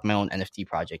even dropped my own NFT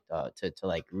project to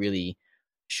like really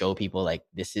show people like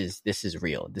this is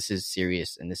real. This is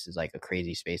serious and this is like a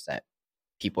crazy space that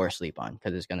people are asleep on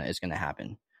because it's gonna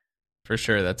happen. For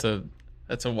sure. That's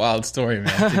a wild story,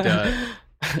 man.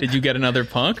 Did you get another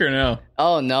punk or no?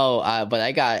 Oh no, but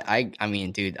I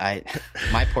mean, dude,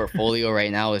 my portfolio right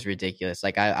now is ridiculous.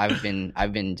 Like I've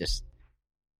been just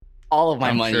all of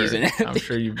my money is in it. I'm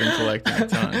sure you've been collecting a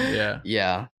ton. Yeah.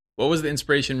 Yeah. What was the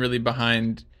inspiration really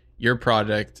behind your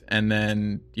project, and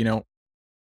then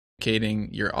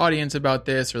educating your audience about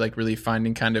this, or like really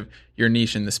finding kind of your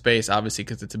niche in the space? Obviously,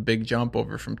 because it's a big jump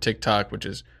over from TikTok, which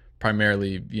is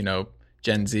primarily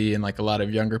Gen Z and like a lot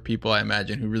of younger people, I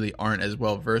imagine, who really aren't as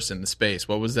well versed in the space.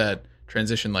 What was that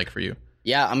transition like for you?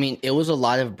 Yeah, I mean, it was a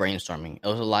lot of brainstorming. It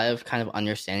was a lot of kind of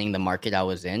understanding the market I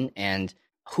was in and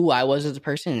who I was as a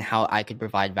person and how I could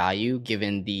provide value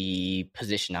given the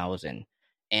position I was in.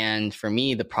 And for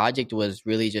me, the project was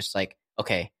really just like,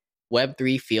 okay,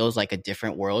 Web3 feels like a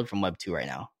different world from Web2 right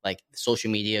now. Like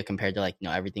social media compared to like,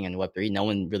 everything in Web3, no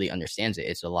one really understands it.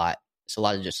 It's a lot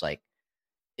of just like,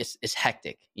 it's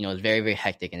hectic. It's very, very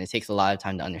hectic and it takes a lot of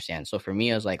time to understand. So for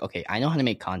me, I was like, okay, I know how to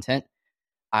make content.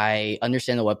 I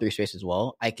understand the Web3 space as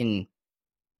well. I can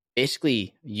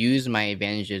basically use my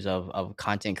advantages of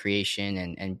content creation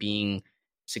and being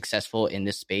successful in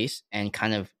this space and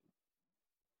kind of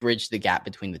bridge the gap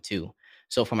between the two.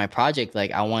 So for my project,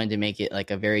 like I wanted to make it like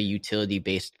a very utility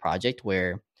based project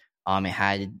where it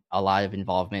had a lot of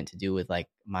involvement to do with like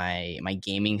my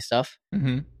gaming stuff.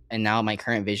 Mm-hmm. And now my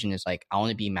current vision is like I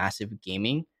want to be massive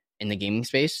gaming in the gaming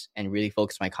space and really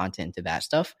focus my content into that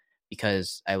stuff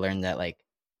because I learned that like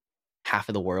half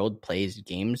of the world plays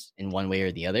games in one way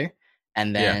or the other.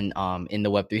 And then in the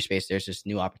Web3 space, there's this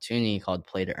new opportunity called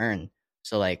play to earn.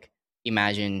 So like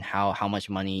imagine how much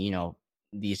money,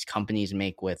 these companies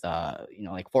make with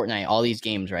like Fortnite, all these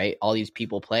games, right? All these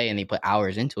people play and they put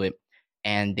hours into it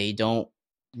and they don't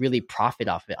really profit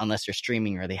off it unless they're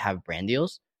streaming or they have brand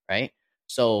deals, right?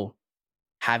 So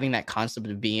having that concept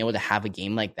of being able to have a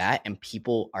game like that and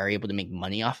people are able to make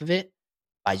money off of it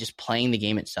by just playing the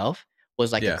game itself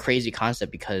was like a crazy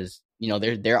concept because, you know,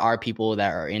 there are people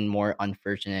that are in more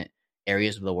unfortunate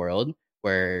areas of the world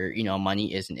where, you know,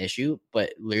 money is an issue,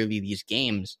 but literally these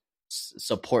games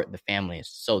support the families.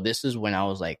 So this is when I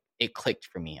was like, it clicked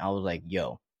for me. I was like,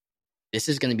 yo, this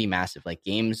is going to be massive. Like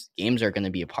games are going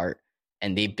to be a part,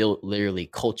 and they built literally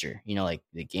culture. You know, like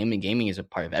the gaming is a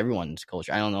part of everyone's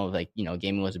culture. I don't know if like, you know,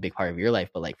 gaming was a big part of your life,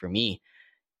 but like for me,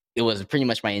 it was pretty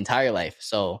much my entire life.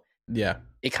 So yeah,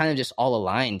 it kind of just all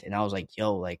aligned, and I was like,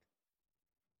 yo, like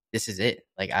this is it.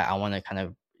 Like I want to kind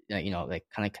of, you know, like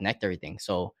kind of connect everything.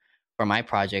 So for my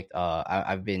project,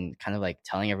 I've been kind of like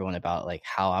telling everyone about like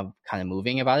how I'm kind of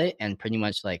moving about it, and pretty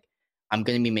much like I'm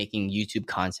going to be making YouTube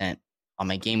content on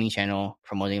my gaming channel,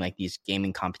 promoting like these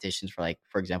gaming competitions for like,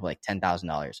 for example, like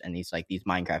 $10,000 and these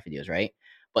Minecraft videos, right?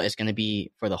 But it's going to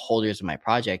be for the holders of my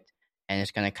project, and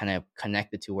it's going to kind of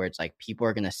connect the two where it's like people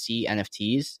are going to see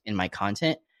NFTs in my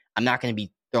content. I'm not going to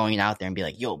be throwing it out there and be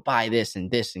like, yo, buy this and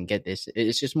get this.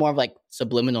 It's just more of like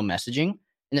subliminal messaging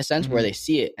in a sense where they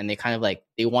see it and they kind of like,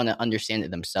 they want to understand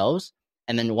it themselves.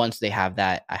 And then once they have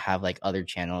that, I have like other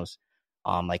channels,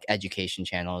 like education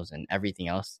channels and everything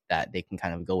else that they can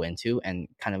kind of go into and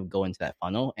kind of go into that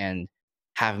funnel and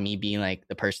have me being like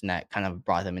the person that kind of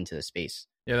brought them into the space.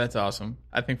 Yeah, that's awesome.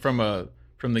 I think from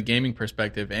the gaming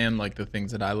perspective and like the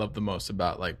things that I love the most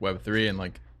about like Web3 and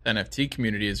like the NFT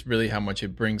community is really how much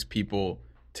it brings people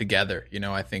together. You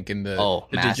know, I think in the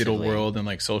digital world and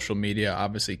like social media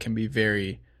obviously can be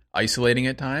very isolating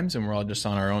at times, and we're all just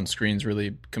on our own screens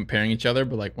really comparing each other.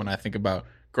 But like when I think about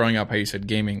growing up, how you said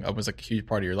gaming was like a huge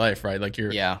part of your life, right? Like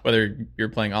whether you're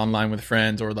playing online with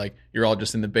friends or like you're all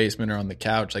just in the basement or on the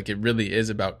couch, like it really is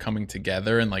about coming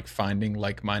together and like finding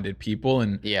like-minded people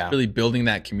and really building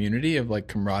that community of like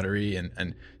camaraderie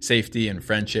and safety and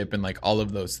friendship and like all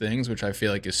of those things, which I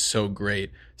feel like is so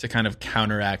great to kind of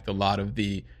counteract a lot of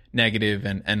the negative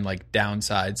and like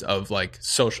downsides of like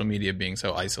social media being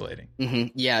so isolating. Mm-hmm.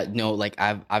 Yeah, no, like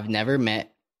I've never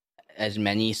met as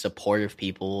many supportive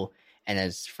people and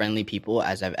as friendly people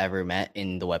as I've ever met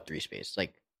in the Web3 space.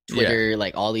 Like Twitter,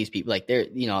 like all these people, like there,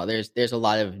 you know, there's a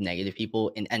lot of negative people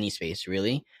in any space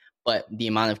really, but the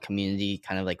amount of community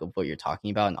kind of like of what you're talking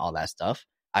about and all that stuff,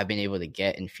 I've been able to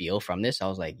get and feel from this. I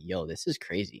was like, yo, this is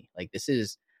crazy. Like this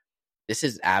is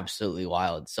absolutely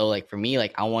wild. So like for me,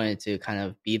 like I wanted to kind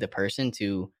of be the person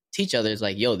to teach others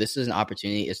like, yo, this is an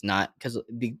opportunity. It's not, because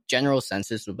the general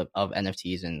census of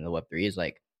NFTs and the Web3 is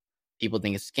like, people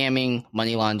think it's scamming,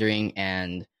 money laundering,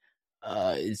 and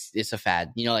it's a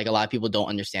fad. You know, like a lot of people don't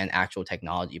understand actual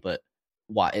technology, but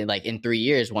why? Like in 3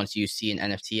 years, once you see an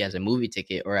NFT as a movie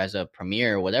ticket or as a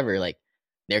premiere or whatever, like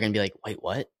they're gonna be like, wait,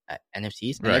 what?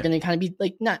 NFTs? And they're gonna kind of be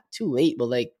like not too late, but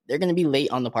like they're gonna be late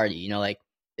on the party. You know, like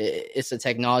it's a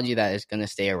technology that is gonna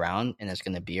stay around and it's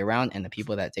gonna be around, and the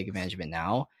people that take advantage of it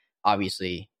now,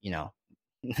 obviously, you know,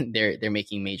 they're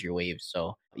making major waves.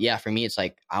 So yeah, for me, it's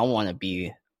like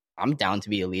I'm down to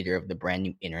be a leader of the brand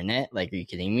new internet. Like, are you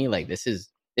kidding me? Like, this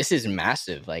is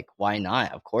massive. Like, why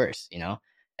not? Of course, you know,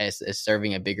 it's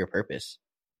serving a bigger purpose.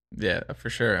 Yeah,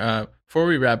 for sure. Before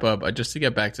we wrap up, just to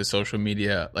get back to social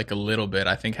media, like a little bit,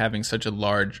 I think having such a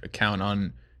large account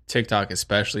on TikTok,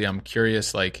 especially, I'm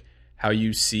curious, like how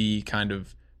you see kind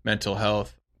of mental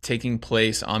health taking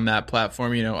place on that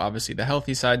platform. You know, obviously the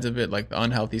healthy sides of it, like the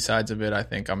unhealthy sides of it.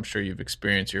 I'm sure you've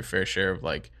experienced your fair share of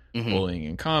like bullying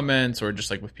in comments or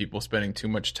just like with people spending too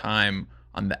much time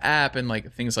on the app and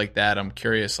like things like that. I'm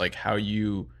curious like how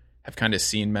you have kind of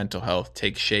seen mental health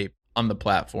take shape on the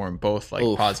platform, both like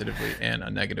positively and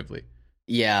negatively.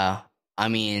 Yeah. I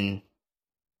mean,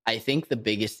 I think the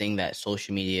biggest thing that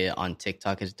social media on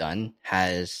TikTok has done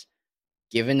has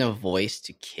given a voice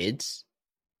to kids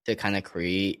to kind of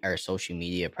create our social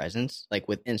media presence. Like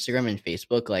with Instagram and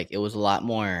Facebook, like it was a lot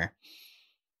more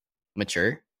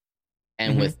mature.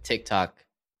 And with TikTok,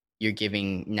 you're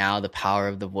giving now the power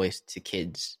of the voice to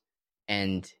kids,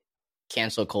 and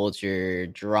cancel culture,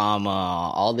 drama,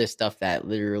 all this stuff that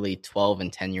literally 12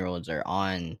 and 10-year-olds are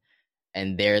on,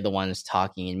 and they're the ones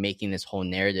talking and making this whole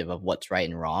narrative of what's right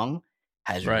and wrong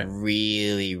has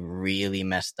really, really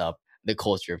messed up the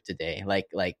culture of today. Like,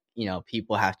 you know,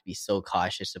 people have to be so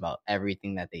cautious about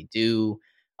everything that they do.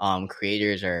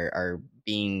 Creators are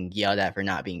being yelled at for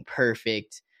not being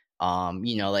perfect.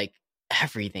 You know, like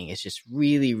everything is just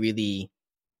really, really,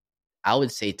 I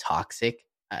would say toxic.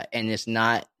 And it's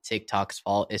not TikTok's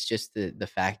fault. It's just the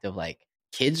fact of like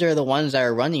kids are the ones that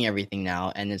are running everything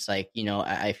now. And it's like, you know,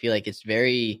 I feel like it's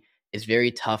very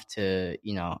tough to,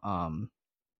 you know,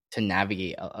 to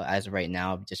navigate as of right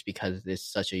now, just because it's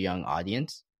such a young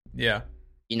audience. Yeah.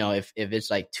 You know, if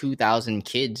it's like 2,000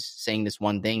 kids saying this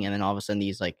one thing, and then all of a sudden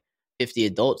these like 50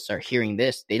 adults are hearing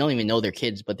this. They don't even know their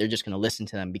kids, but they're just going to listen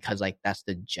to them because like that's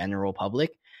the general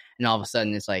public. And all of a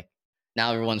sudden it's like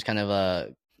now everyone's kind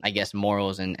of I guess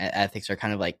morals and ethics are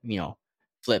kind of like,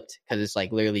 flipped, because it's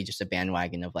like literally just a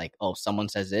bandwagon of like, oh, someone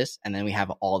says this, and then we have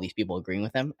all these people agreeing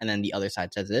with them, and then the other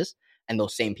side says this, and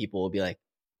those same people will be like,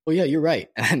 oh yeah, you're right,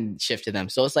 and shift to them.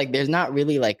 So it's like there's not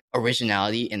really like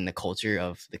originality in the culture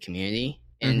of the community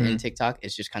in TikTok.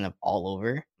 It's just kind of all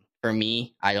over. For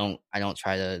me, I don't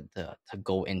try to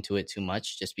go into it too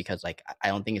much, just because like I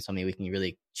don't think it's something we can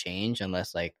really change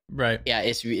unless like, right. Yeah,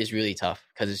 it's really tough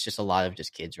because it's just a lot of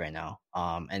just kids right now.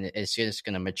 And it's just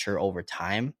gonna mature over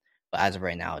time. But as of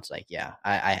right now, it's like, yeah,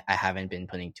 I haven't been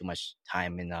putting too much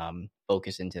time and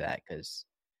focus into that because,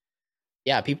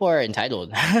 yeah, people are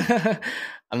entitled.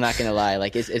 I'm not gonna lie,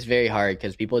 like it's very hard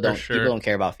because people don't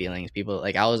care about feelings. People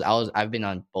like I've been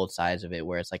on both sides of it,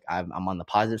 where it's like I'm on the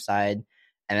positive side.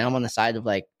 And then I'm on the side of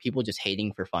like people just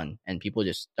hating for fun and people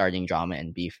just starting drama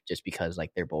and beef just because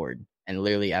like they're bored. And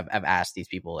literally I've asked these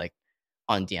people like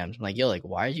on DMs, I'm like, yo, like,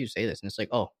 why did you say this? And it's like,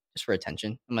 oh, just for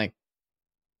attention. I'm like,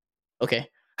 okay.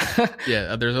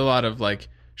 Yeah, there's a lot of like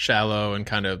shallow and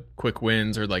kind of quick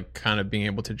wins, or like kind of being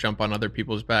able to jump on other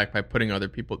people's back by putting other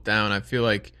people down. I feel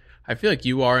like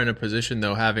you are in a position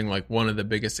though, having like one of the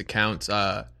biggest accounts,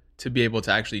 to be able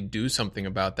to actually do something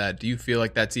about that. Do you feel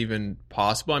like that's even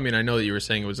possible? I mean, I know that you were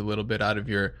saying it was a little bit out of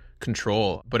your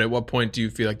control, but at what point do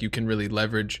you feel like you can really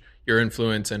leverage your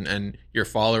influence and your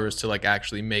followers to like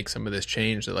actually make some of this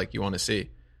change that like you want to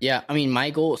see? Yeah, I mean, my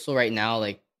goal, so right now,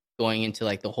 like going into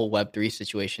like the whole Web3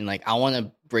 situation, like I want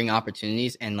to bring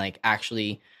opportunities and like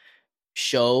actually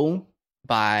show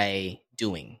by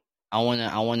doing. I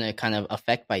want to kind of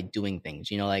affect by doing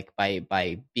things, like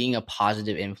by being a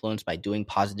positive influence, by doing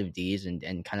positive deeds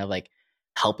and kind of like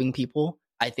helping people.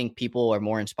 I think people are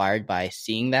more inspired by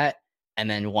seeing that and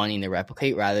then wanting to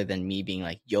replicate, rather than me being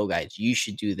like, yo guys, you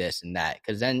should do this and that.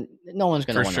 Cause then no one's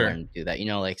going to want to learn to do that,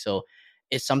 like, so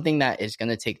it's something that is going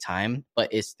to take time, but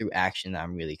it's through action that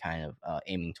I'm really kind of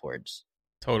aiming towards.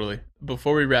 Totally.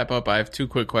 Before we wrap up, I have 2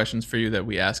 quick questions for you that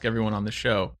we ask everyone on the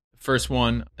show. First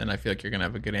one, and I feel like you're going to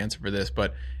have a good answer for this,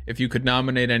 but if you could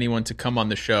nominate anyone to come on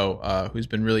the show who's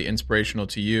been really inspirational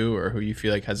to you, or who you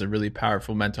feel like has a really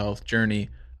powerful mental health journey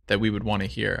that we would want to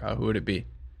hear, who would it be?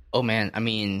 Oh man, I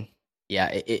mean,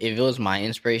 yeah, if it was my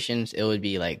inspirations, it would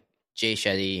be like Jay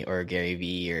Shetty or Gary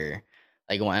Vee, or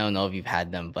like, well, I don't know if you've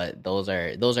had them, but those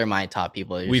are my top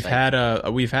people. We've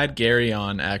had Gary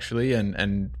on actually,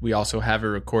 and we also have a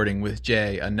recording with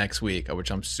Jay next week, which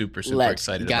I'm super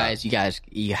excited about. You guys,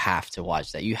 you have to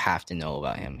watch that. You have to know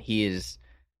about him. He is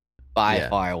by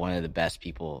far one of the best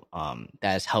people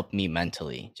that has helped me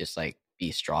mentally just like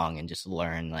be strong and just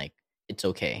learn like it's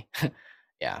okay.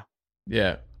 Yeah.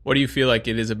 What do you feel like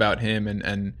it is about him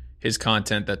and his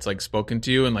content that's like spoken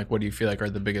to you, and like what do you feel like are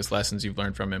the biggest lessons you've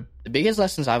learned from him? The biggest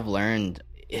lessons I've learned,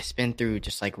 it's been through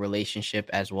just like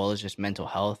relationship as well as just mental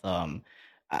health. I'm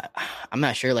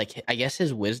not sure, like I guess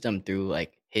his wisdom through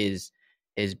like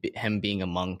him being a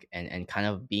monk and kind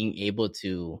of being able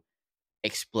to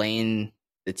explain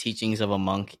the teachings of a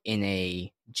monk in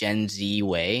a Gen Z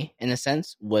way, in a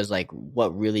sense, was like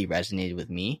what really resonated with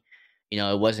me.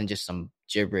 It wasn't just some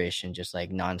gibberish and just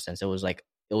like nonsense. It was like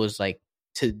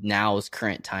to now's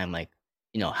current time, like,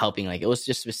 helping, like it was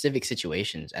just specific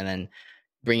situations, and then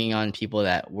bringing on people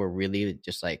that were really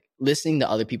just like listening to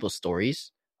other people's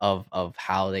stories of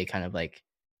how they kind of like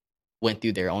went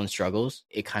through their own struggles.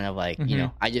 It kind of like,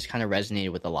 I just kind of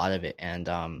resonated with a lot of it.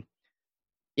 And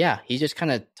yeah, he just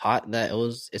kind of taught that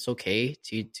it's okay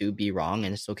to be wrong,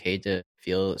 and it's okay to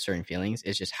feel certain feelings.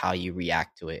 It's just how you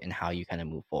react to it and how you kind of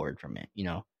move forward from it,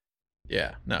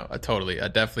 Yeah, no, I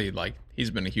definitely, like,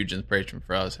 he's been a huge inspiration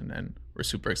for us, and we're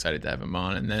super excited to have him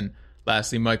on. And then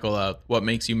lastly, Michael, what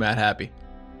makes you mad happy?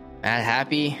 Mad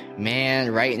happy?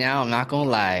 Man, right now, I'm not going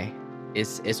to lie.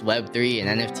 It's Web3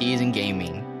 and NFTs and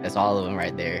gaming. That's all of them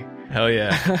right there. Hell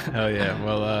yeah. Hell yeah.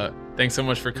 Well, thanks so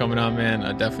much for coming on, man.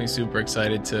 Definitely super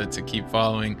excited to keep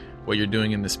following what you're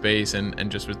doing in the space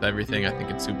and just with everything. I think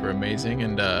it's super amazing,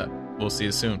 and we'll see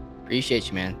you soon. Appreciate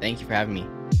you, man. Thank you for having me.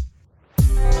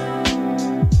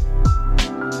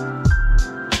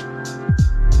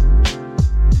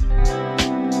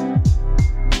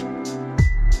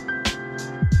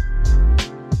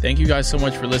 Thank you guys so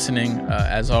much for listening.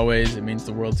 As always, it means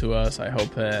the world to us. I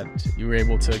hope that you were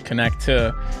able to connect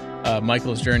to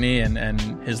Michael's journey and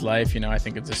his life. I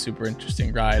think it's a super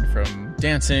interesting ride from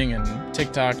dancing and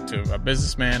TikTok to a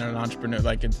businessman and an entrepreneur.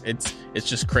 Like it's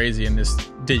just crazy in this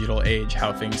digital age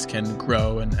how things can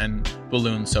grow and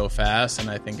balloon so fast. And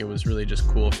I think it was really just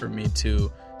cool for me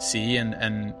to see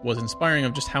and was inspiring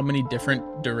of just how many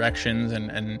different directions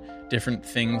and different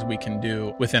things we can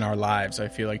do within our lives. I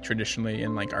feel like traditionally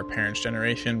in like our parents'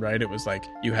 generation, right, it was like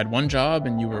you had one job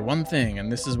and you were one thing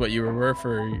and this is what you were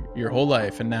for your whole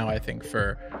life. And now I think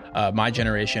for my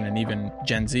generation and even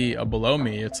Gen Z below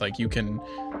me, it's like you can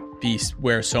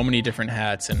wear so many different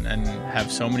hats and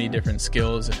have so many different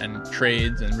skills and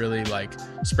trades and really like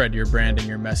spread your brand and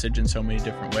your message in so many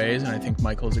different ways. And I think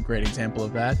Michael is a great example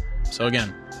of that. So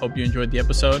again, hope you enjoyed the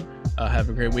episode. Have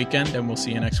a great weekend and we'll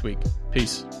see you next week.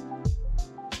 Peace.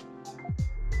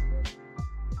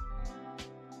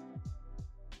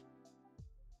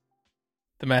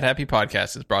 The Mad Happy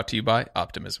Podcast is brought to you by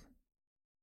Optimism.